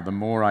now, the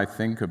more I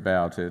think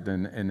about it,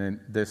 and in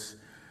this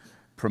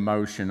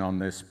promotion on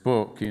this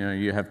book, you know,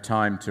 you have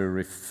time to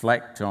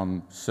reflect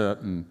on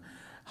certain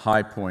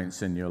high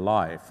points in your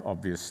life,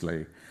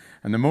 obviously.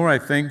 And the more I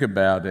think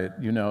about it,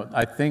 you know,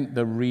 I think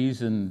the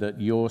reason that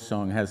your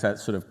song has that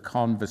sort of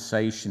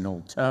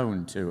conversational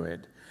tone to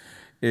it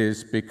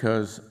is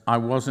because I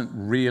wasn't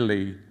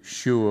really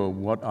sure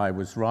what I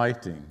was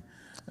writing.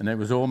 And it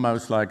was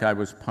almost like I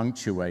was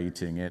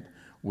punctuating it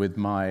with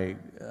my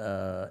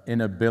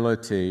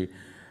inability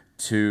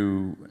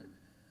to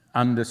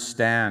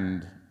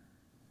understand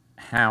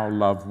how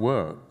love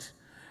worked.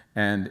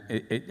 And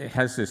it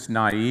has this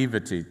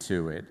naivety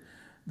to it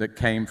that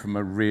came from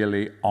a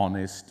really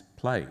honest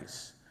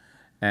place.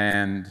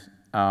 And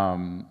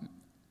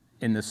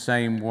in the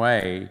same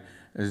way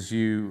as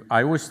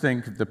I always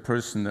think of the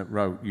person that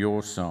wrote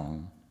your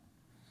song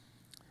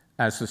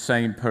as the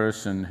same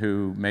person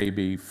who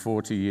maybe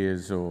 40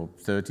 years or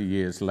 30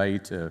 years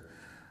later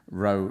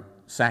wrote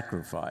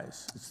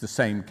Sacrifice. It's the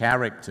same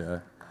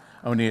character,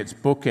 only it's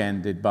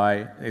bookended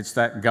by, it's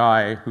that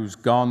guy who's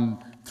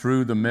gone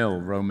through the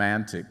mill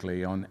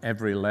romantically on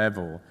every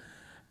level,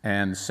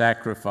 and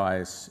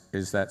Sacrifice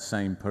is that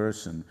same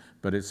person,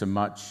 but it's a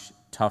much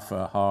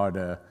tougher,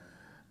 harder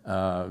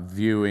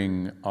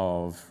viewing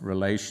of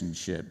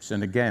relationships.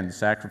 And again,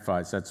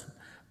 Sacrifice, that's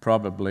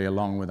probably,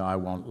 along with I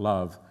Want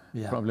Love,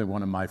 probably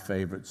one of my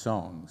favorite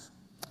songs.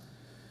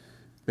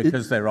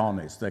 Because they're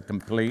honest. They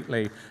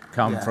completely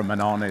come from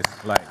an honest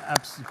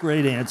place.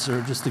 Great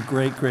answer. Just a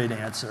great, great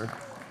answer.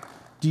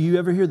 Do you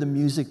ever hear the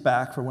music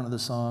back for one of the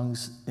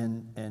songs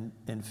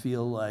and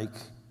feel like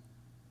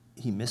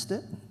he missed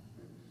it?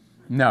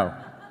 No.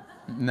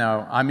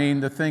 No. I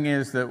mean, the thing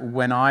is that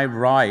when I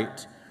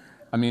write,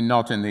 I mean,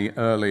 not in the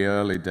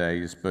early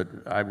days, but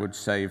I would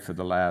say for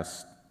the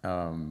last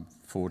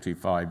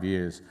 45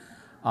 years,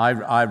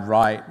 I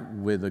write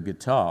with a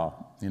guitar.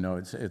 You know,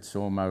 it's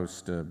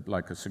almost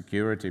like a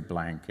security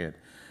blanket.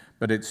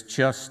 But it's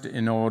just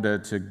in order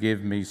to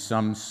give me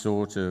some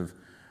sort of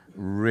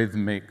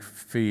rhythmic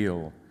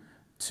feel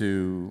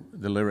to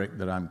the lyric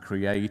that I'm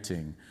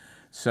creating.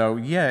 So,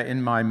 yeah, in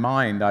my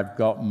mind, I've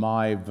got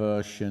my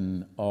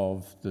version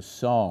of the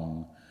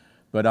song,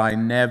 but I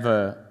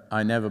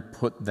never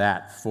put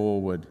that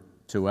forward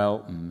to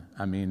Elton.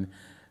 I mean,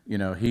 you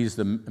know, he's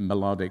the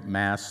melodic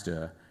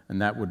master,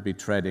 and that would be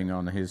treading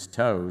on his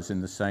toes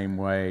in the same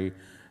way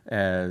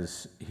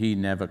as he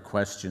never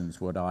questions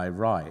what I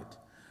write.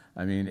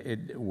 I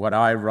mean, what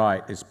I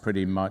write is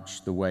pretty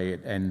much the way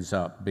it ends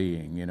up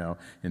being, you know.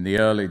 In the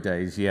early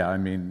days, yeah, I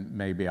mean,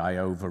 maybe I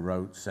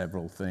overwrote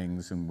several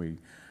things and we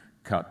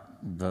cut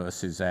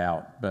verses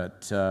out,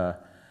 but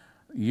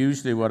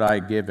usually what I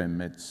give him,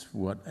 it's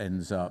what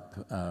ends up,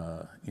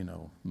 you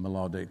know,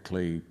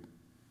 melodically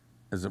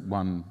as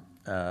one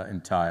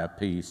entire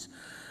piece.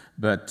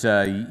 But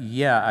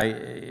yeah,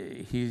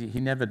 he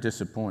never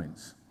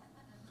disappoints.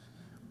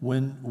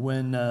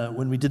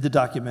 When we did the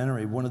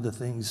documentary, one of the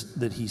things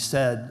that he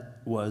said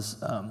was,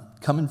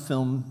 come and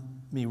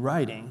film me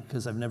writing,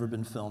 because I've never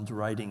been filmed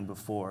writing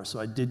before. So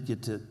I did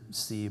get to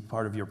see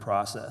part of your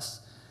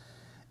process.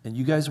 And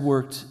you guys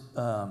worked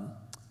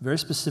very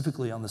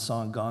specifically on the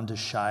song Gone to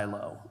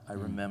Shiloh, I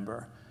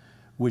remember,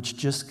 which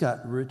just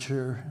got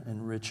richer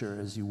and richer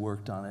as you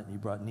worked on it. You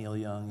brought Neil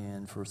Young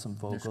in for some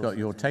vocals. It's got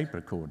your tape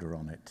recorder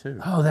on it,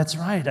 too. Oh, that's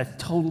right. I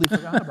totally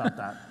forgot about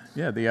that.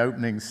 Yeah, the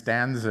opening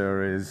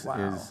stanza is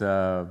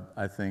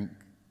I think,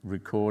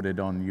 recorded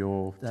on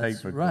your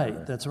tape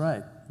recorder. That's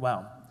right.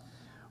 Wow.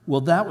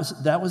 Well, that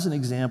was an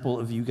example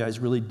of you guys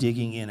really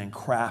digging in and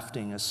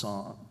crafting a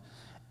song.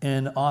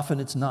 And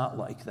often it's not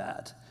like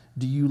that.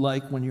 Do you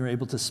like when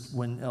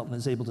Elton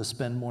is able to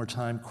spend more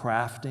time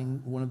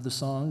crafting one of the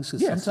songs?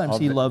 Because sometimes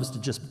he loves to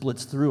just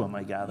blitz through them,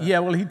 I gather. Yeah,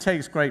 well, he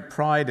takes great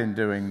pride in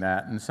doing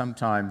that, and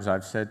sometimes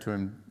I've said to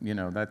him, you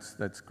know,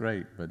 that's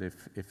great, but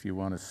if you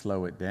want to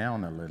slow it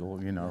down a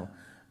little, you know,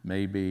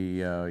 maybe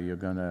you're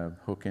going to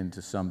hook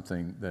into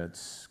something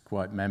that's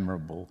quite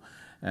memorable.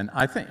 And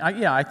I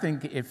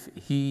think if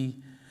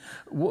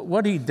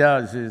what he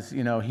does is,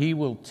 you know,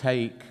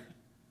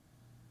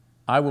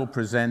 I will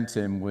present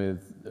him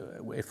with,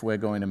 if we're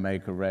going to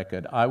make a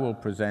record, I will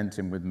present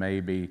him with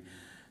maybe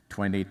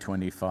 20,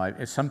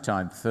 25,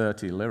 sometimes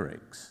 30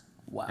 lyrics.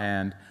 Wow.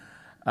 And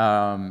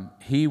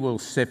he will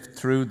sift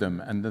through them,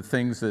 and the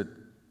things that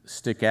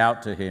stick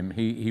out to him,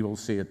 he will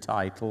see a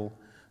title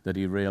that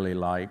he really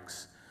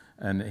likes,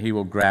 and he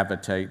will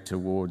gravitate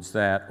towards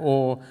that,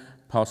 or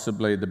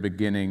possibly the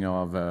beginning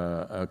of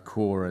a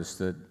chorus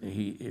that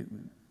he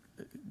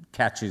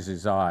catches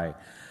his eye.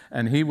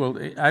 And he will,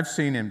 I've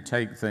seen him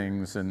take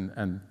things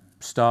and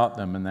start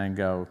them and then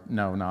go,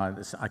 no,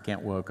 I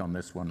can't work on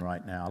this one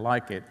right now. I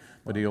like it,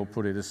 but he'll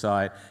put it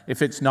aside.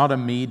 If it's not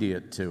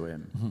immediate to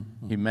him,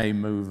 he may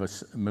move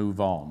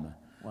on.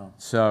 Wow.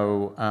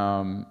 So,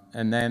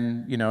 and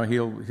then, you know,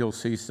 he'll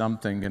see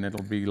something and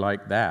it'll be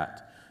like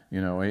that.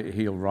 You know,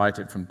 he'll write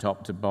it from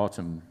top to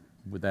bottom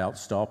without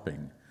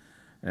stopping.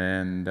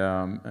 And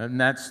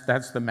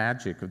that's the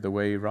magic of the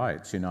way he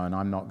writes, you know, and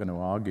I'm not going to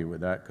argue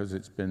with that because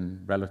it's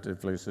been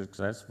relatively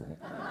successful.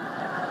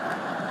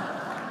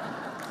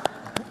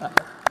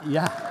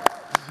 Yeah.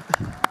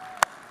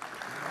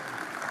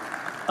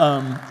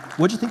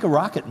 What'd you think of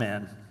Rocket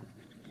Man?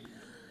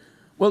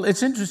 Well,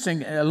 it's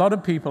interesting. A lot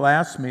of people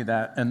ask me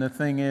that, and the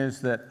thing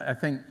is that I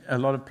think a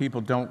lot of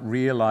people don't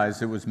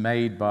realize it was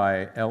made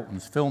by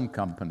Elton's film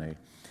company.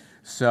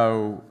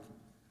 So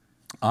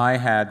I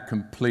had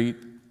complete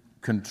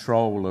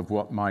control of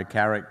what my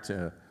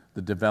character,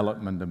 the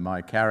development of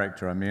my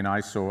character. I mean, I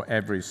saw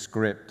every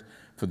script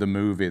for the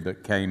movie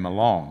that came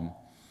along,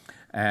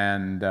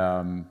 and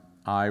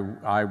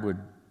I would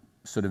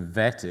sort of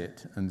vet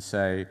it and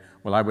say,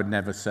 well, I would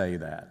never say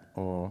that,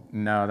 or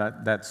no,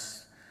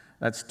 that's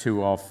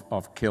too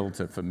off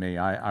kilter for me.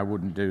 I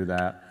wouldn't do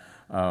that.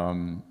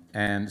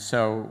 And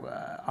so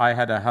I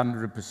had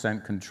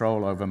 100%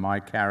 control over my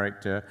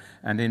character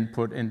and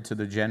input into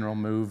the general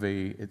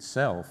movie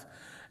itself.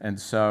 And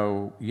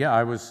so, yeah,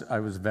 I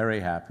was very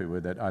happy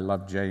with it. I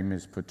loved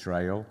Jamie's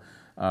portrayal.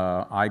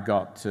 I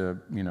got to,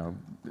 you know,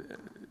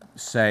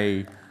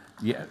 say,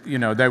 yeah, you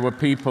know, there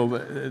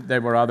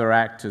were other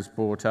actors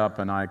brought up,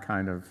 and I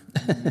kind of,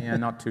 yeah,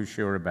 not too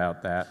sure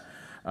about that.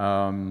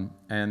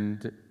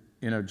 And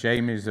you know,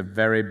 Jamie's a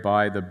very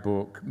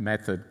by-the-book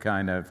method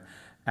kind of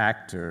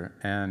actor,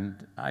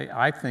 and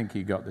I think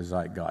he got the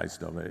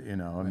zeitgeist of it, you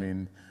know. I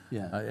mean,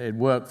 yeah. It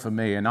worked for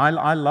me, and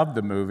I loved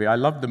the movie. I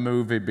loved the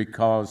movie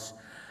because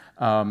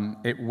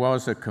it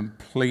was a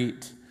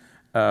complete,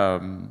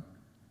 it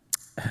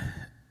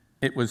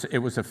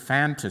was a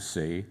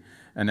fantasy,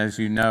 and as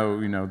you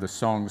know, the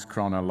songs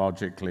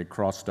chronologically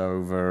crossed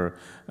over,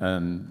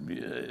 and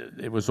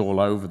it was all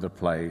over the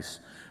place.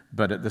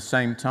 But at the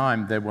same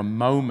time, there were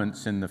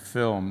moments in the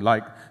film,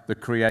 like the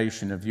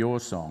creation of your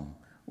song,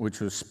 which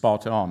was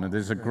spot on. And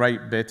there's a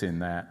great bit in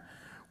that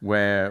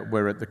where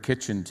we're at the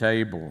kitchen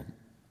table,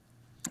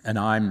 and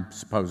I'm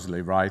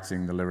supposedly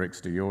writing the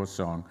lyrics to your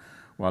song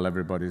while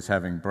everybody's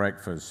having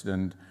breakfast.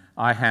 And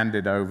I hand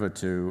it over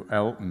to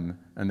Elton,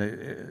 and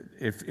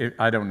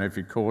I don't know if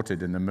you caught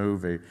it in the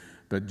movie,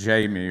 but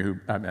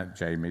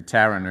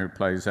Taron, who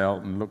plays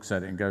Elton, looks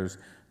at it and goes,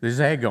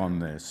 "There's egg on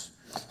this."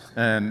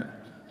 And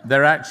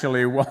there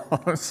actually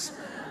was.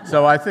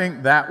 So I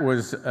think that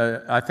was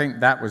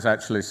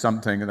actually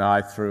something that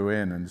I threw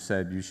in and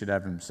said, you should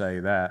have him say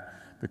that,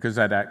 because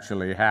that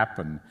actually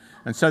happened.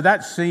 And so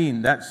that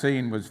scene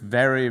was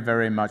very,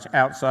 very much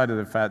outside of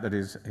the fact that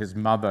his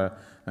mother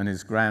and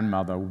his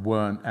grandmother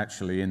weren't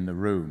actually in the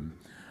room.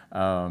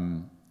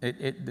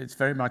 It's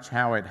very much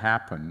how it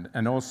happened.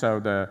 And also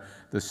the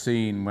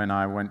scene when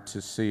I went to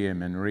see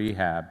him in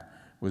rehab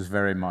was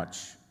very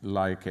much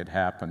like it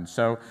happened.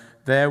 So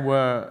there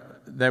were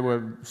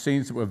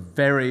scenes that were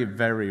very,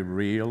 very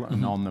real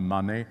and on the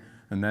money,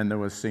 and then there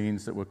were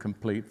scenes that were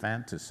complete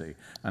fantasy.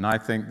 And I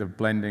think the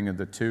blending of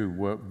the two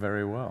worked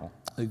very well.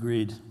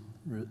 Agreed.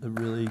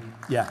 Really,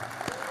 yeah.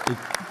 It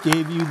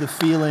gave you the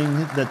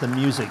feeling that the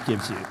music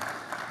gives you.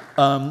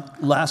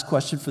 Last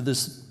question for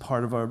this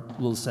part of our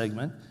little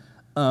segment.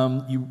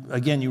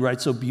 You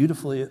write so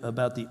beautifully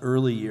about the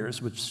early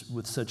years,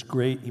 with such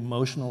great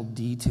emotional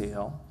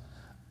detail.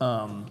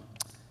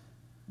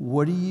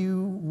 What do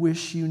you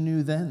wish you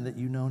knew then that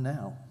you know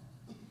now?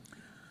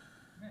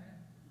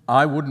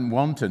 I wouldn't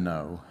want to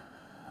know.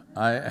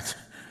 That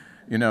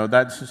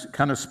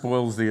kind of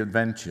spoils the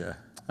adventure.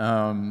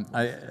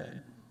 I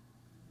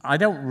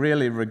don't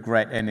really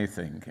regret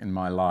anything in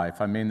my life.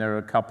 I mean, there are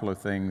a couple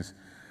of things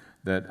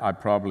that I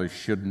probably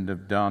shouldn't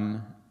have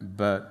done,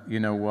 but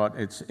you know what?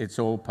 It's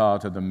all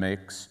part of the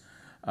mix.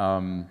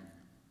 I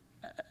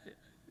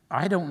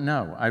don't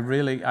know. I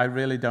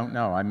really don't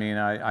know. I mean,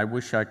 I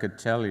wish I could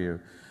tell you.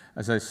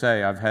 As I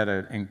say, I've had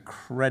an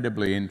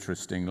incredibly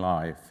interesting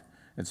life.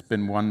 It's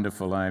been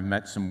wonderful. I've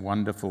met some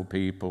wonderful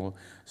people,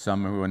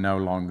 some who are no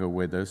longer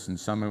with us and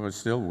some who are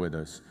still with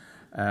us.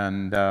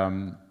 And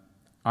I'm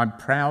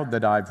proud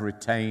that I've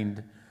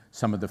retained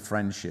some of the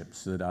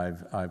friendships that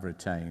I've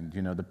retained,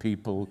 you know, the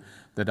people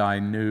that I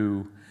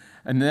knew.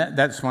 And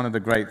that's one of the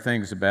great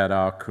things about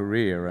our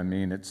career. I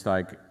mean, it's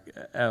like,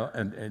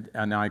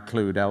 and I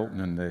include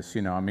Elton in this,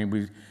 you know, I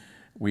mean,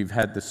 we've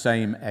had the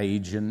same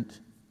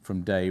agent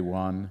from day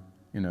one,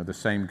 you know, the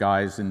same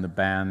guys in the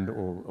band,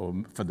 or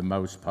for the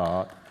most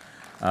part.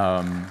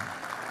 And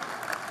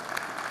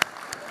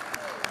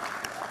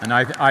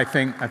I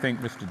think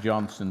Mr.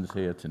 Johnson's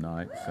here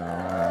tonight, so.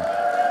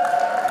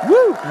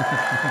 Woo!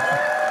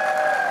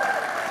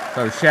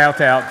 So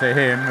shout out to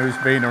him, who's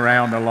been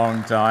around a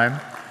long time.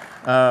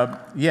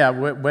 Yeah,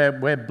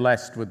 we're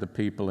blessed with the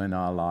people in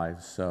our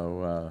lives,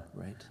 so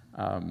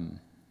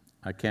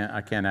I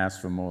can't ask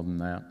for more than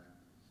that.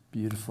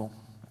 Beautiful.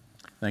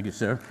 Thank you,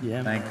 sir.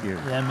 Yeah, Thank you.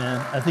 Yeah,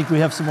 man. I think we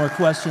have some more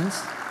questions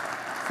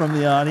from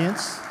the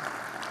audience.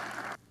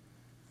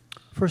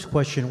 First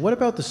question, what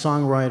about the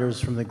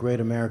songwriters from the Great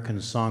American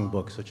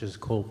Songbook, such as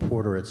Cole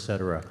Porter,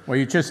 etc.? Well,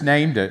 you just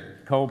named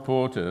it, Cole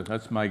Porter.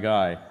 That's my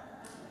guy.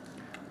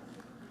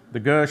 The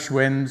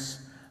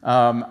Gershwins.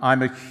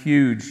 I'm a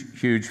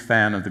huge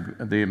fan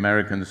of the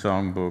American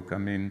Songbook. I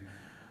mean,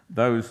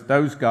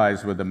 those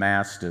guys were the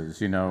masters.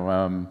 You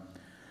know,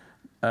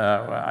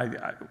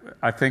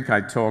 I think I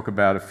talk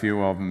about a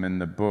few of them in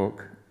the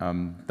book.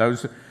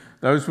 Those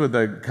were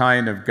the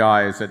kind of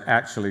guys that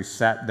actually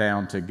sat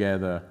down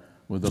together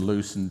with the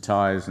loosened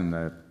ties and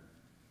the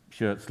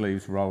shirt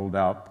sleeves rolled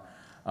up,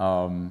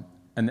 and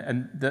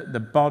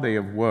the body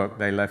of work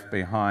they left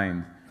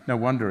behind. No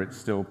wonder it's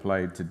still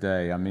played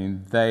today. I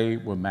mean, they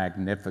were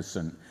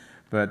magnificent.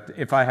 But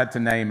if I had to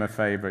name a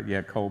favorite,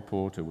 yeah, Cole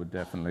Porter would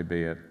definitely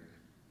be it.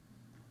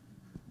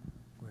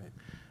 Great.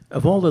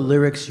 Of all the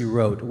lyrics you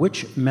wrote,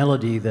 which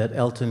melody that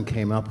Elton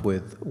came up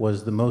with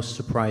was the most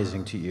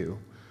surprising to you?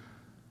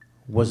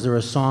 Was there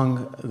a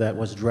song that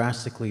was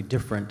drastically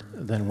different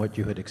than what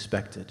you had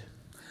expected?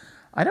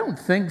 I don't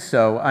think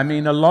so. I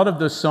mean, a lot of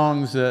the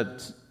songs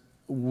that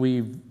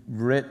we've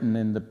written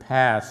in the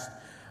past,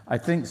 I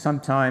think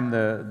sometimes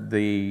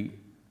the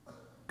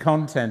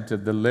content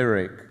of the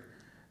lyric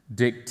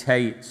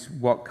dictates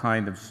what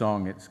kind of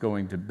song it's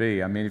going to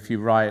be. I mean, if you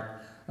write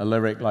a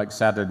lyric like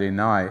Saturday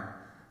Night,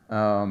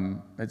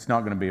 it's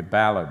not going to be a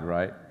ballad,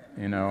 right?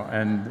 You know,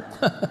 and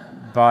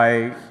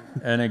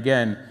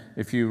again,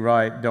 if you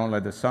write Don't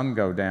Let the Sun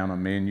Go Down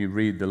on Me and you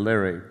read the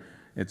lyric,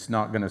 it's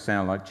not going to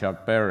sound like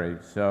Chuck Berry.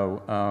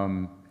 So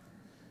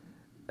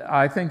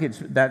I think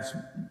that's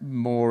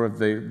more of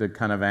the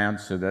kind of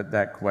answer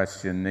that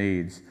question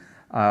needs.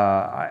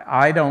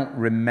 I don't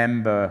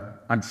remember.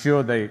 I'm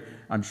sure they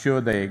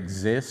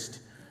exist,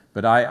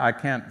 but I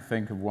can't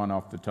think of one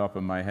off the top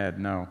of my head.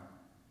 No.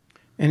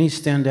 Any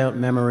standout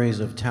memories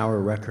of Tower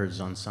Records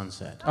on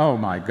Sunset? Oh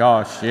my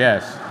gosh,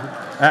 yes,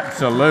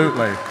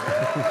 absolutely.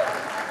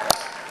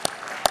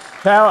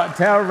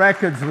 Tower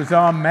Records was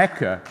our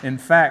mecca. In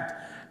fact,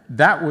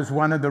 that was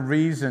one of the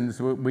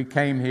reasons we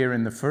came here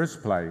in the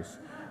first place.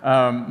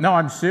 No,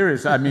 I'm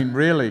serious. I mean,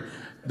 really,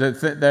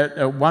 that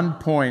at one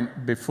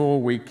point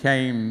before we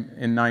came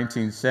in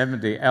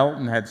 1970,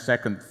 Elton had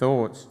second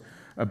thoughts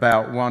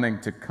about wanting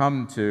to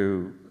come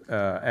to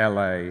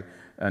LA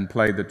and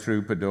play the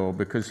Troubadour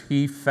because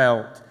he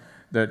felt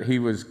that he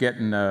was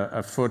getting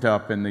a foot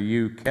up in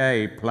the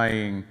UK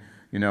playing,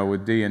 you know,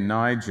 with Dee and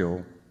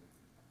Nigel.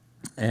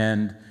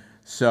 And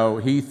so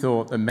he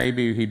thought that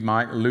maybe he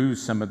might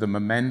lose some of the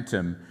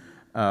momentum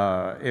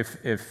if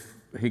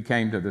he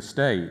came to the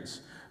States.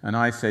 And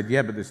I said,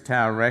 yeah, but there's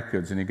Tower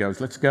Records. And he goes,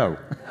 let's go.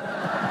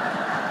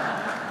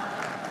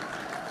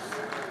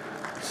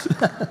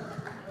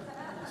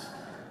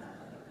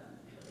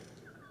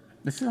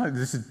 This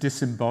is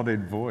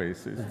disembodied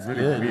voice. It's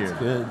really good, weird. It's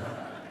good.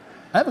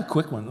 I have a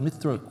quick one. Let me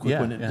throw a quick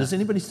one in. Yeah. Does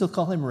anybody still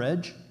call him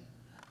Reg?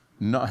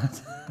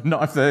 Not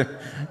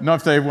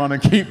if they want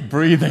to keep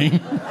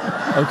breathing.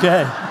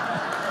 Okay.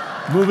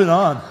 Moving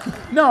on.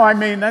 No, I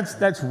mean,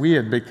 that's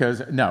weird because,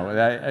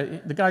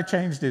 the guy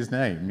changed his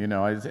name, you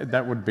know,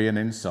 that would be an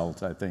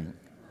insult, I think.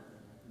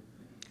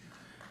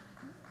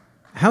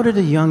 How did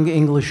a young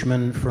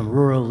Englishman from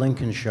rural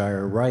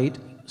Lincolnshire write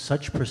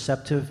such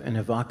perceptive and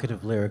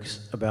evocative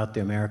lyrics about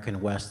the American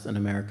West and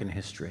American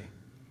history?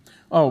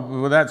 Oh,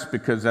 well, that's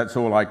because that's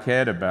all I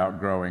cared about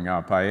growing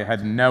up. I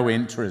had no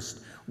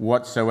interest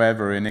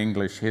whatsoever in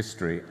English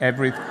history.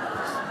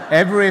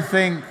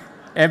 Everything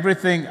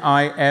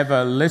I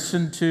ever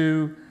listened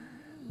to,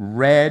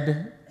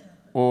 read,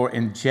 or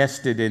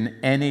ingested in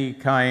any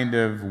kind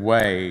of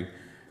way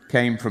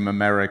came from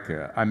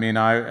America. I mean,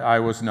 I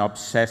was an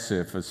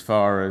obsessive as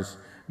far as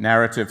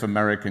narrative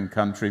American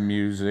country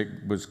music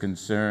was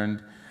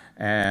concerned,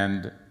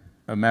 and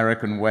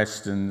American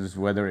westerns,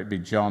 whether it be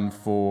John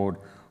Ford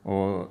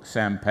or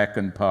Sam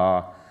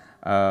Peckinpah,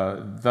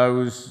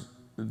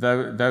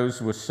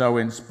 those were so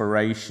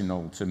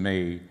inspirational to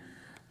me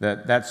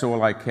that that's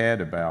all I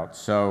cared about.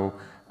 So,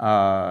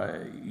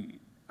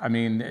 I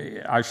mean,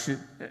 I should,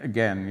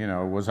 again, you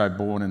know, was I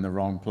born in the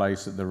wrong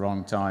place at the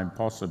wrong time?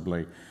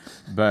 Possibly.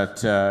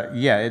 But,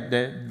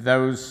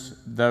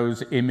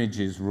 those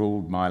images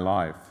ruled my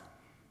life.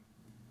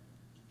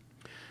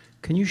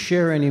 Can you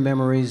share any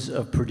memories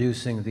of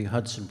producing the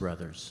Hudson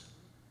Brothers?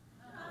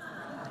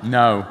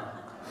 No.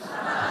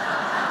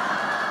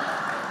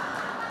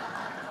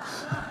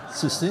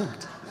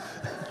 Succinct.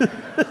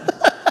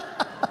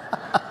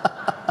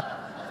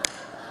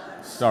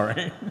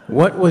 Sorry.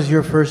 What was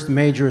your first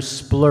major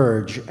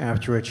splurge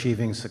after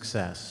achieving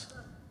success?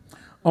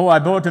 Oh, I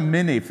bought a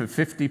Mini for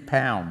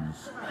 £50.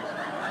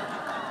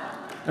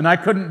 And I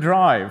couldn't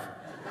drive.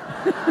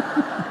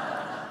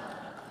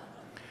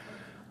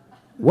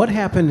 What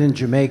happened in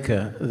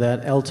Jamaica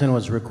that Elton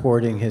was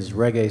recording his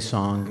reggae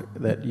song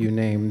that you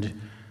named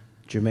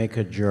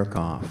Jamaica Jerk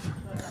Off?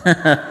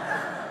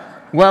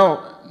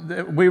 Well,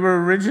 we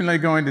were originally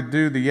going to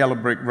do the Yellow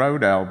Brick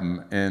Road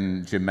album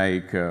in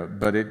Jamaica,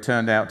 but it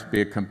turned out to be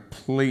a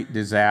complete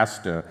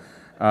disaster.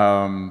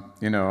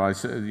 You know,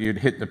 you'd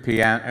hit the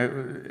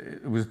piano.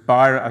 It was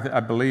Byron, I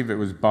believe it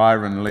was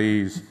Byron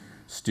Lee's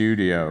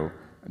studio,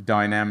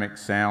 Dynamic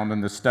Sound,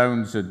 and the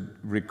Stones had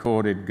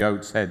recorded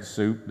Goat's Head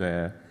Soup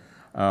there.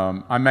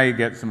 I may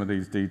get some of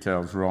these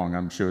details wrong.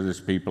 I'm sure there's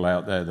people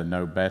out there that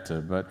know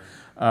better, but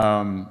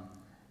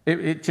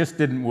it just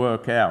didn't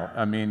work out.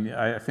 I mean,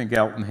 I think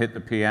Elton hit the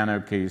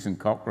piano keys and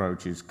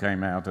cockroaches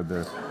came out of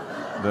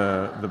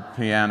the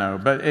piano,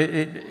 but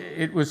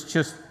it was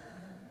just,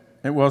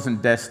 it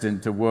wasn't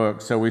destined to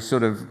work. So we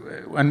sort of,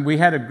 and we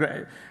had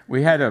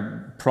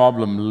a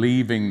problem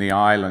leaving the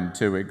island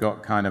too. It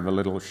got kind of a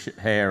little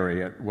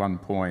hairy at one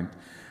point.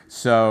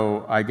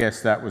 So I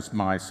guess that was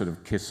my sort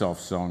of kiss-off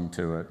song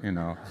to it, you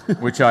know,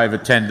 which I have a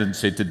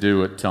tendency to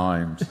do at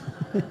times.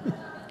 A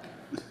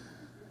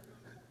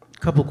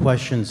couple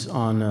questions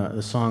on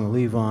the song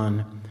Leave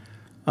On.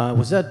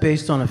 Was that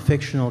based on a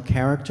fictional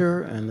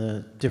character? And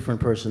the different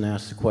person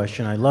asked the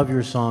question. I love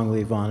your song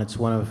Leave On. It's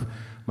one of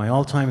my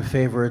all-time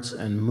favorites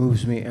and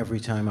moves me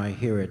every time I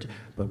hear it.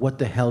 But what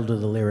the hell do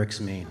the lyrics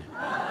mean?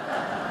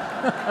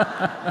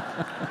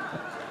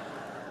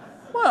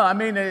 Well, I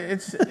mean,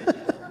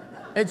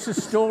 it's a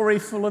story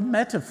full of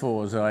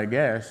metaphors, I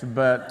guess.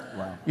 But,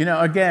 you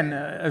know, again,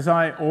 as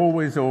I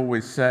always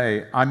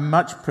say, I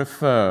much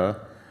prefer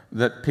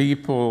that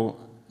people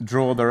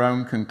draw their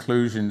own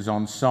conclusions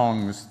on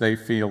songs they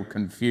feel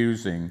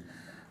confusing,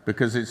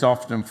 because it's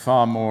often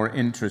far more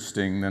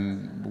interesting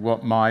than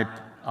what my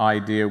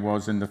idea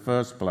was in the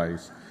first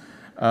place.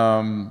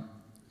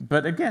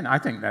 But again, I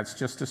think that's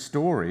just a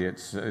story.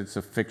 It's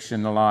a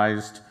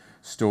fictionalized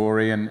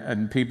story,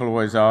 and people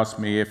always ask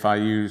me if I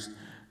used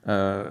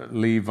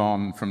Leave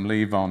On from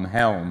Leave On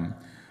Helm.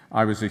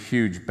 I was a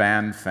huge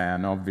band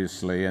fan,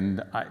 obviously,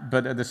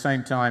 but at the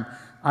same time,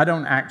 I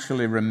don't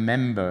actually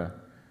remember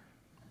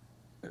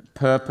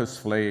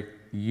purposefully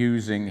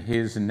using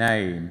his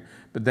name.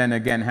 But then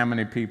again, how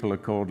many people are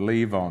called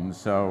Leave On?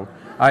 So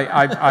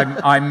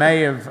I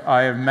may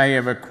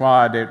have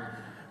acquired it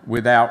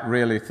without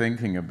really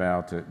thinking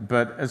about it.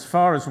 But as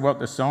far as what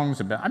the song's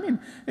about, I mean,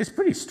 it's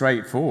pretty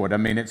straightforward. I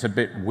mean, it's a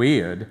bit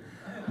weird,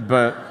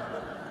 but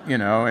you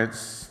know,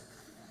 it's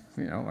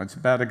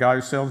about a guy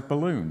who sells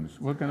balloons.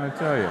 What can I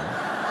tell you?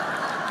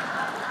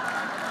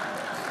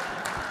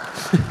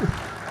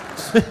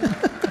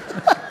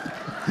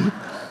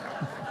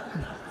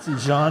 It's a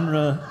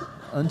genre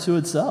unto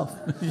itself.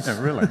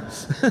 Yeah, really.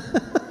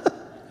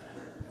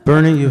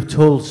 Bernie, you've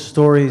told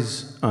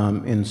stories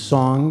in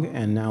song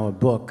and now a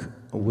book.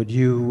 Would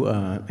you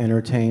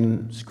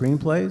entertain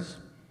screenplays?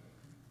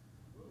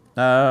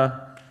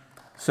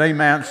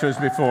 Same answer as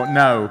before.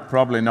 No,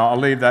 probably not. I'll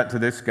leave that to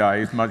this guy.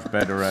 He's much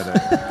better at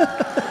it.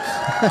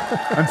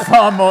 And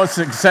far more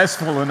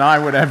successful than I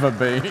would ever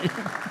be.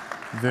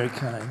 Very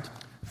kind.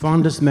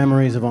 Fondest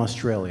memories of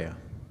Australia?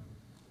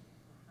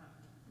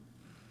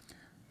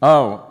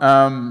 Oh,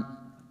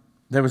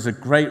 there was a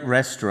great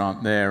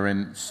restaurant there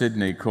in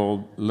Sydney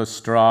called La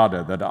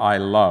Strada that I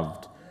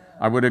loved.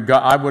 I would have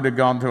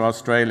gone to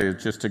Australia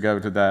just to go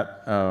to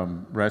that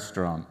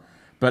restaurant.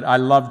 But I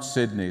loved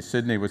Sydney.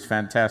 Sydney was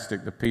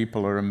fantastic. The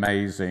people are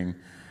amazing.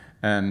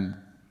 And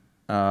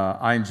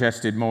I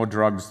ingested more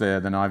drugs there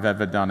than I've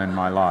ever done in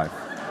my life.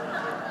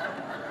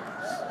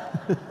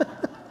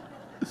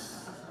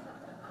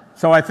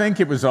 So I think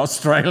it was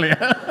Australia.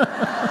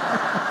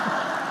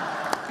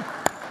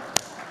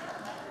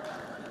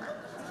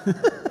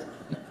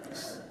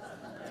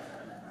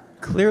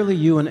 Clearly,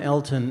 you and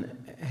Elton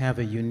have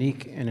a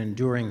unique and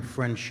enduring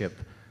friendship,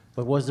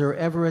 but was there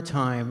ever a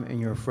time in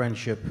your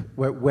friendship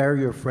where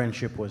your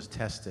friendship was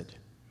tested?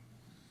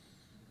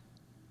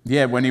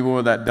 Yeah, when he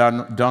wore that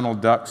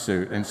Donald Duck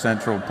suit in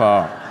Central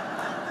Park.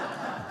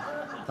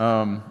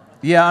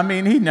 Yeah, I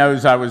mean, he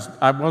knows I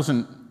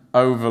wasn't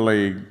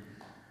overly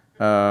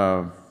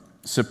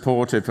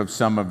supportive of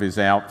some of his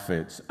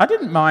outfits. I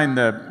didn't mind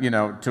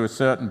to a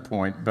certain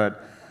point,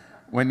 but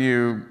when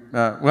you,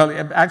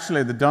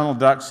 actually the Donald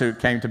Duck suit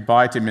came to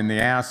bite him in the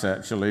ass,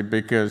 actually,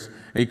 because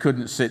he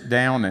couldn't sit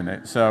down in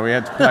it, so he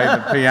had to play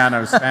the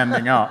piano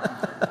standing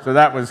up. So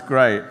that was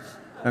great.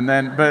 And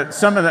then, but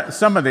some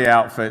of the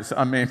outfits,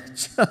 I mean,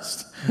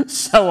 just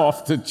so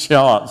off the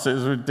charts, it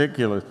was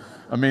ridiculous.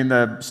 I mean,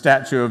 the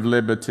Statue of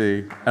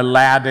Liberty,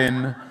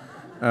 Aladdin,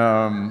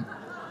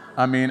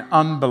 I mean,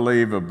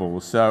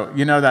 unbelievable. So,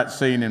 you know that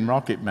scene in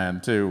Rocket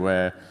Man, too,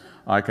 where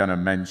I kind of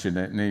mentioned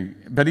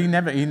it, but he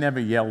never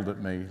yelled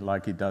at me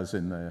like he does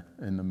in the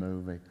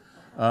movie.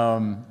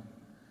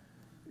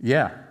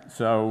 Yeah,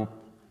 so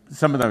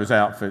some of those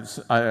outfits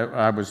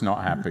I was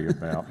not happy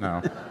about.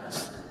 No.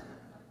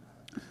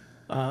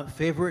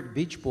 Favorite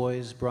Beach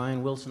Boys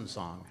Brian Wilson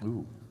song?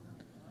 Ooh.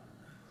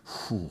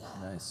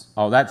 Nice.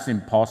 Oh, that's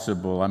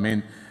impossible. I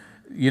mean,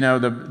 you know,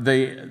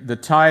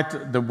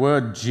 the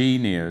word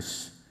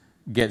genius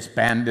gets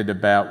bandied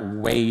about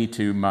way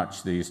too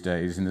much these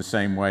days in the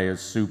same way as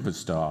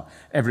superstar.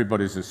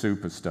 Everybody's a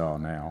superstar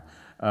now.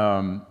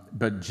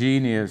 But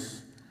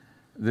genius,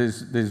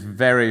 there's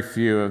very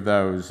few of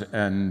those,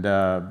 and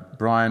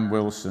Brian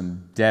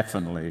Wilson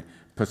definitely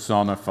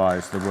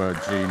personifies the word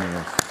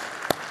genius.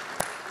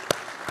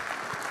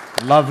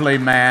 Lovely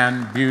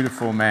man,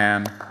 beautiful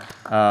man,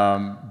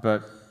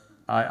 but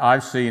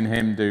I've seen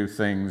him do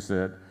things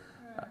that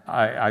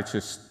I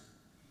just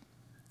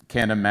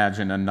can't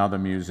imagine another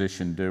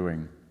musician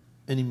doing.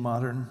 Any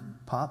modern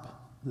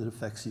pop that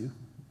affects you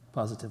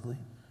positively?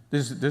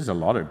 There's a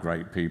lot of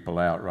great people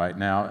out right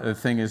now. The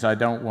thing is, I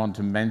don't want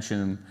to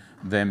mention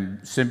them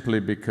simply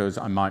because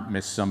I might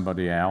miss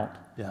somebody out.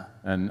 Yeah.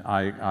 And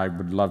I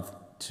would love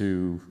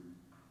to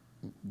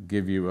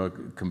give you a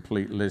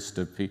complete list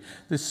of people.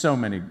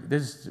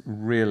 There's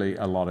really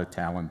a lot of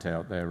talent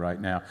out there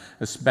right now,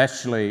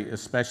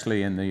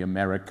 especially in the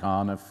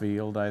Americana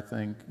field, I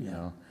think. Yeah. You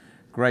know,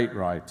 great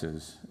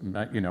writers.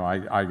 You know,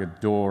 I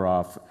adore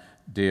our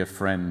dear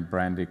friend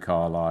Brandi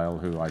Carlile,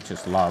 who I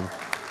just love.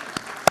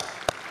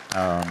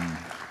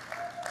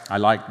 I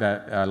like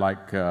that. I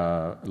like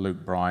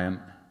Luke Bryant.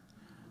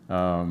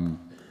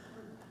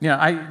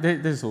 Yeah,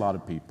 there's a lot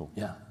of people.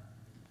 Yeah.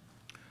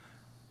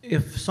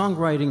 If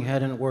songwriting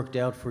hadn't worked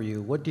out for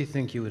you, what do you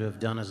think you would have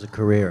done as a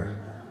career?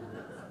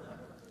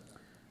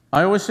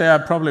 I always say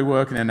I'd probably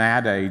work in an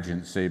ad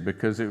agency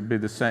because it would be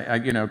the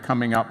same, you know,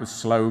 coming up with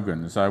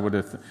slogans. I would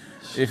have,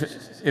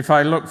 if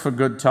I looked for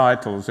good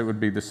titles, it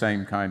would be the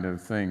same kind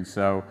of thing.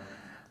 So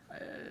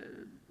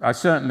I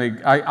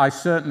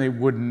certainly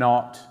would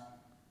not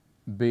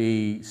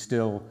be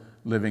still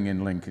living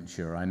in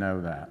Lincolnshire. I know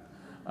that.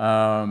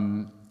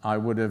 I'm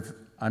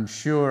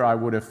sure I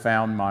would have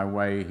found my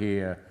way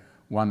here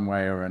one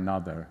way or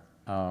another.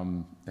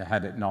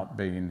 Had it not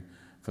been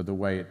for the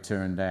way it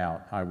turned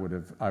out, I would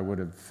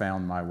have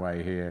found my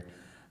way here.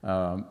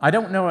 I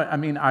don't know. I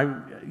mean, I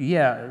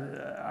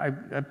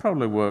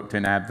probably worked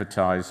in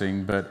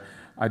advertising, but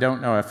I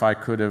don't know if I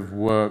could have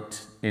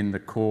worked in the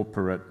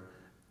corporate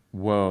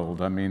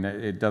world. I mean,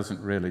 it doesn't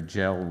really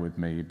gel with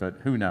me. But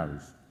who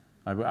knows?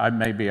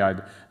 Maybe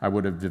I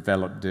would have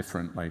developed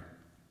differently.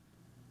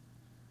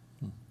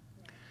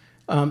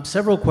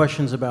 Several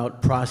questions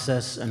about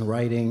process and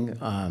writing.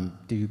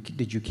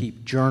 Did you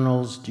keep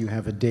journals? Do you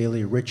have a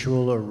daily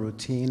ritual or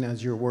routine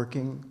as you're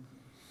working?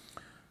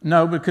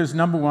 No, because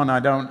number one, I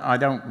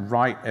don't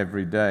write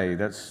every day.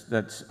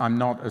 I'm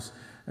not as,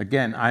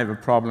 again, I have a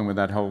problem with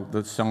the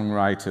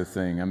songwriter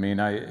thing. I mean,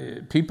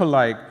 I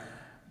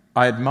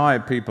admire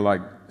people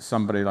like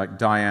somebody like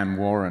Diane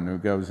Warren, who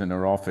goes in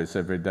her office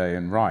every day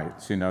and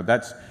writes. You know,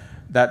 that's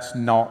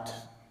not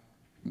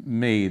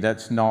me.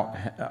 That's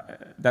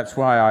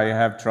why I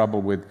have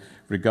trouble with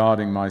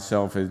regarding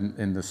myself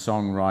in the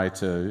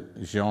songwriter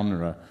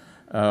genre.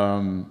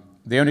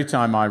 The only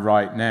time I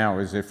write now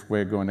is if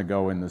we're going to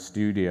go in the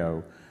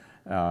studio,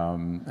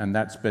 and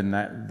that's been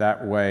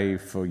that way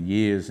for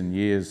years and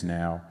years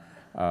now.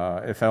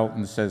 If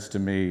Elton says to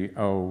me,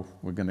 "Oh,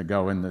 we're going to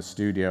go in the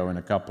studio in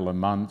a couple of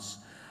months,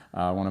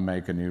 I want to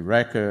make a new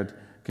record,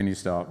 can you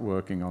start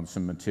working on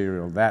some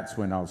material?" That's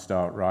when I'll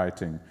start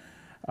writing.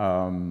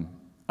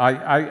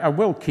 I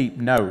will keep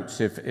notes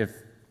if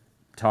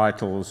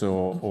titles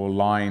or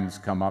lines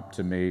come up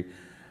to me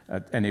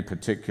at any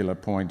particular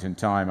point in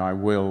time. I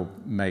will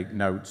make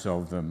notes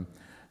of them,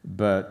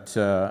 but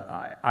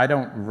I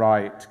don't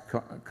write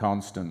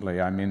constantly.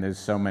 I mean, there's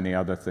so many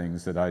other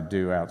things that I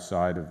do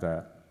outside of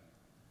that.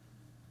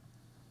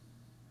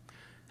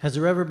 Has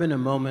there ever been a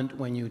moment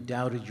when you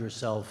doubted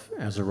yourself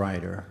as a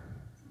writer?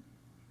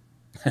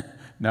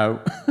 No.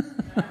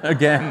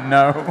 Again,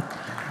 no.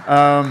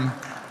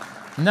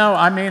 No,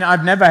 I mean,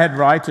 I've never had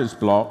writer's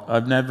block.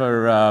 I've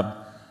never,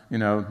 you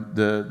know,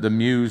 the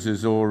muse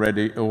has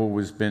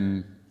always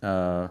been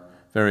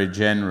very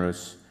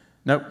generous.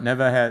 Nope,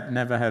 never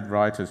had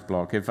writer's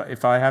block.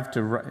 If I have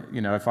to, you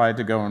know, if I had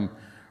to go and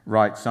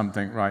write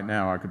something right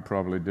now, I could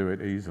probably do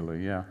it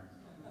easily, yeah.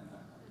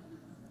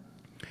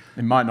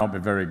 It might not be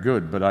very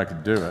good, but I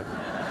could do it.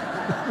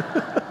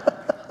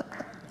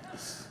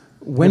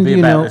 When do you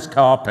know this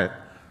carpet?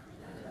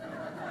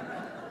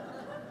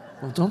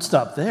 Well, don't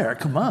stop there.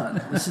 Come on.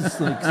 This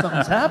is like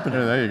something's happening.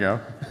 Yeah, there you go.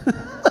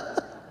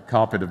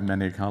 Carpet of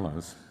many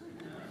colors.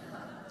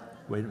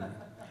 Wait a minute.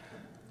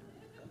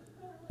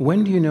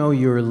 When do you know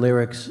your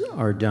lyrics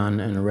are done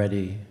and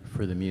ready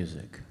for the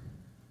music?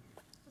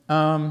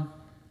 Yeah,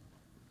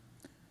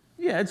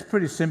 it's a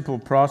pretty simple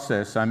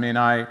process. I mean,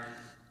 I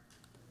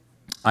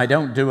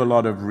don't do a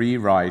lot of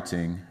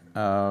rewriting,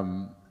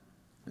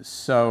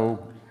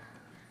 so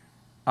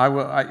at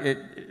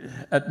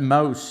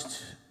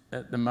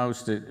the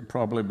most, it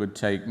probably would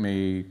take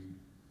me,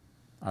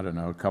 I don't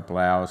know, a couple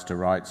hours to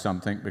write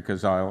something,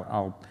 because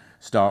I'll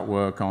start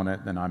work on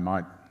it, then I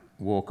might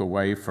walk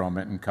away from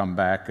it and come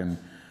back and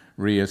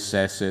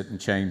reassess it and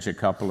change a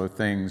couple of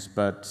things.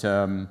 But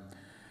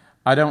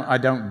I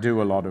don't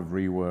do a lot of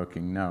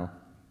reworking, no.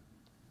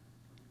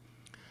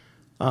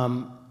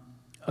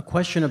 A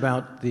question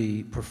about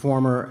the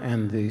performer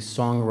and the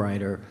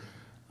songwriter.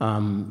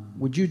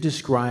 Would you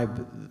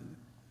describe,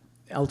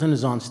 Elton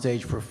is on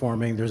stage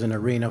performing, there's an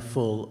arena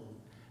full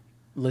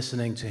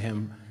listening to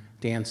him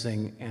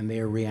dancing, and they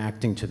are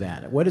reacting to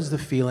that. What is the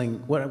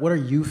feeling, what are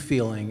you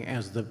feeling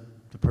as the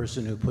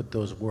person who put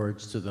those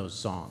words to those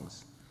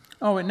songs?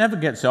 Oh, it never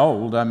gets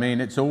old. I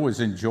mean, it's always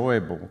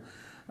enjoyable.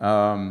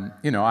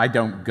 You know, I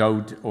don't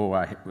go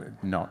to,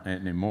 not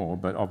anymore,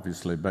 but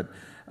obviously, but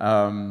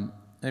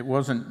it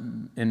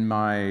wasn't in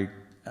my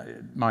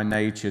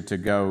nature to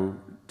go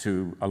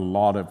to a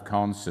lot of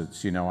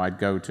concerts. You know, I'd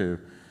go to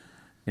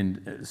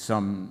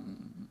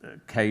some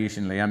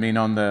occasionally. I mean,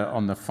 on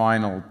the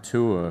final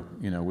tour,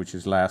 you know, which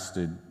has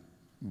lasted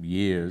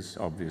years,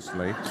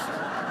 obviously.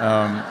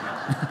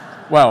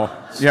 Well,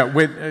 yeah,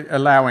 with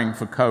allowing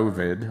for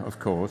COVID, of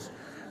course.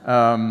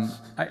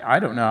 I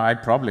don't know. I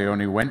probably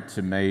only went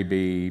to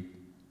maybe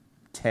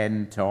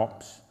 10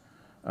 tops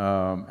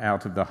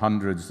out of the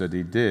hundreds that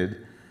he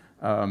did.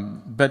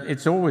 But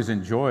it's always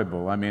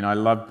enjoyable. I mean, I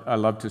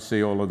love to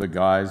see all of the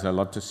guys. I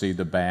love to see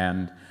the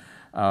band.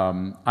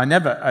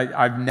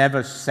 I've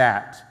never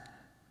sat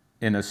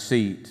in a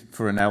seat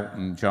for an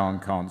Elton John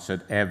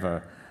concert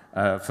ever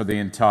for the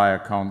entire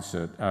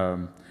concert.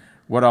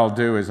 What I'll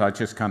do is I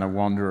just kind of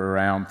wander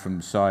around from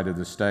the side of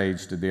the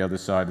stage to the other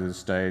side of the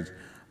stage,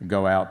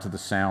 go out to the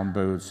sound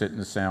booth, sit in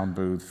the sound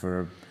booth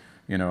for,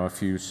 you know, a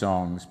few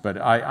songs.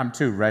 But I'm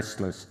too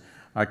restless.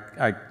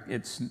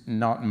 It's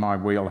not in my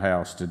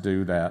wheelhouse to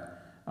do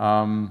that.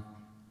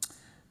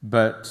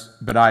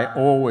 But I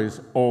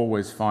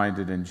always find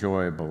it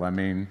enjoyable. I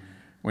mean,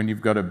 when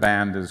you've got a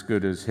band as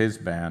good as his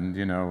band,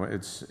 you know,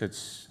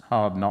 it's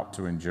hard not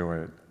to enjoy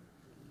it.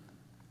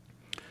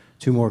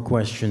 Two more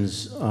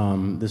questions.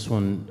 This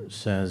one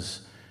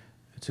says,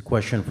 it's a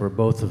question for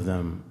both of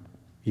them.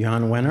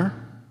 Jan Wenner?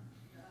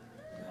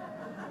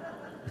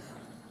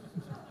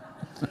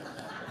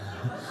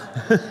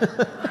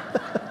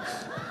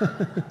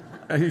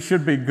 It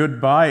should be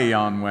goodbye,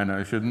 Jan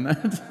Wenner, shouldn't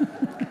it?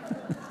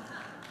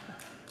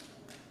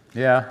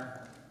 Yeah.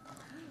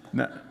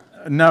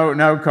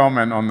 No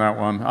comment on that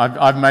one.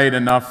 I've made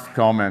enough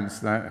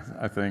comments,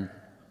 I think.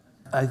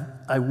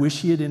 I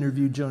wish he had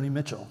interviewed Joni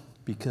Mitchell,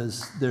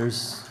 because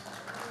there's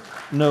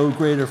no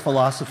greater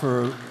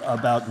philosopher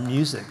about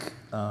music.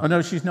 Oh,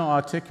 no, she's not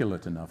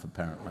articulate enough,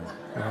 apparently.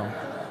 Well,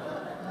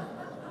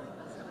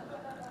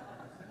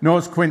 Nor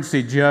is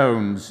Quincy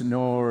Jones,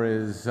 nor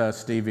is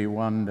Stevie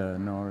Wonder,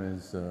 nor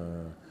is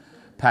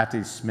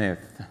Patti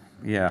Smith.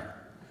 Yeah.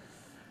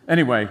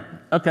 Anyway,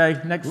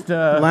 okay, next.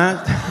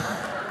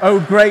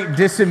 Oh, great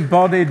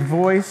disembodied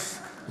voice.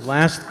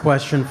 Last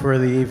question for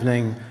the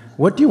evening.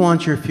 What do you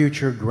want your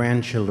future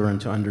grandchildren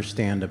to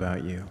understand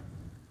about you?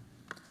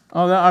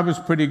 Oh, I was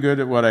pretty good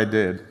at what I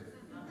did.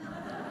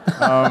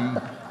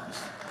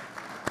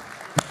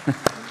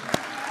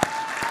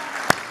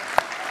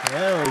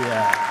 hell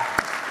yeah.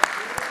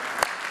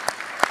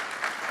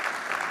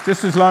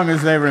 Just as long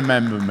as they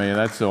remember me,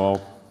 that's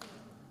all.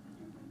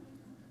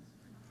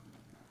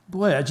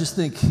 Boy, I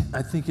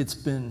think it's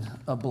been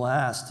a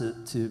blast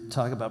to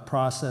talk about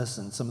process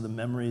and some of the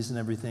memories and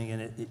everything.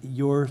 And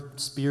your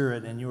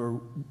spirit and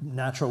your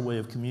natural way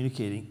of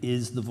communicating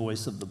is the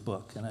voice of the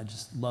book. And I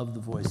just love the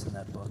voice in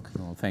that book.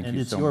 Well, thank you so much.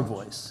 And it's your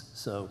voice.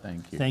 So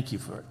thank you. Thank you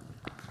for it.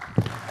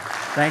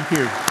 Thank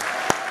you.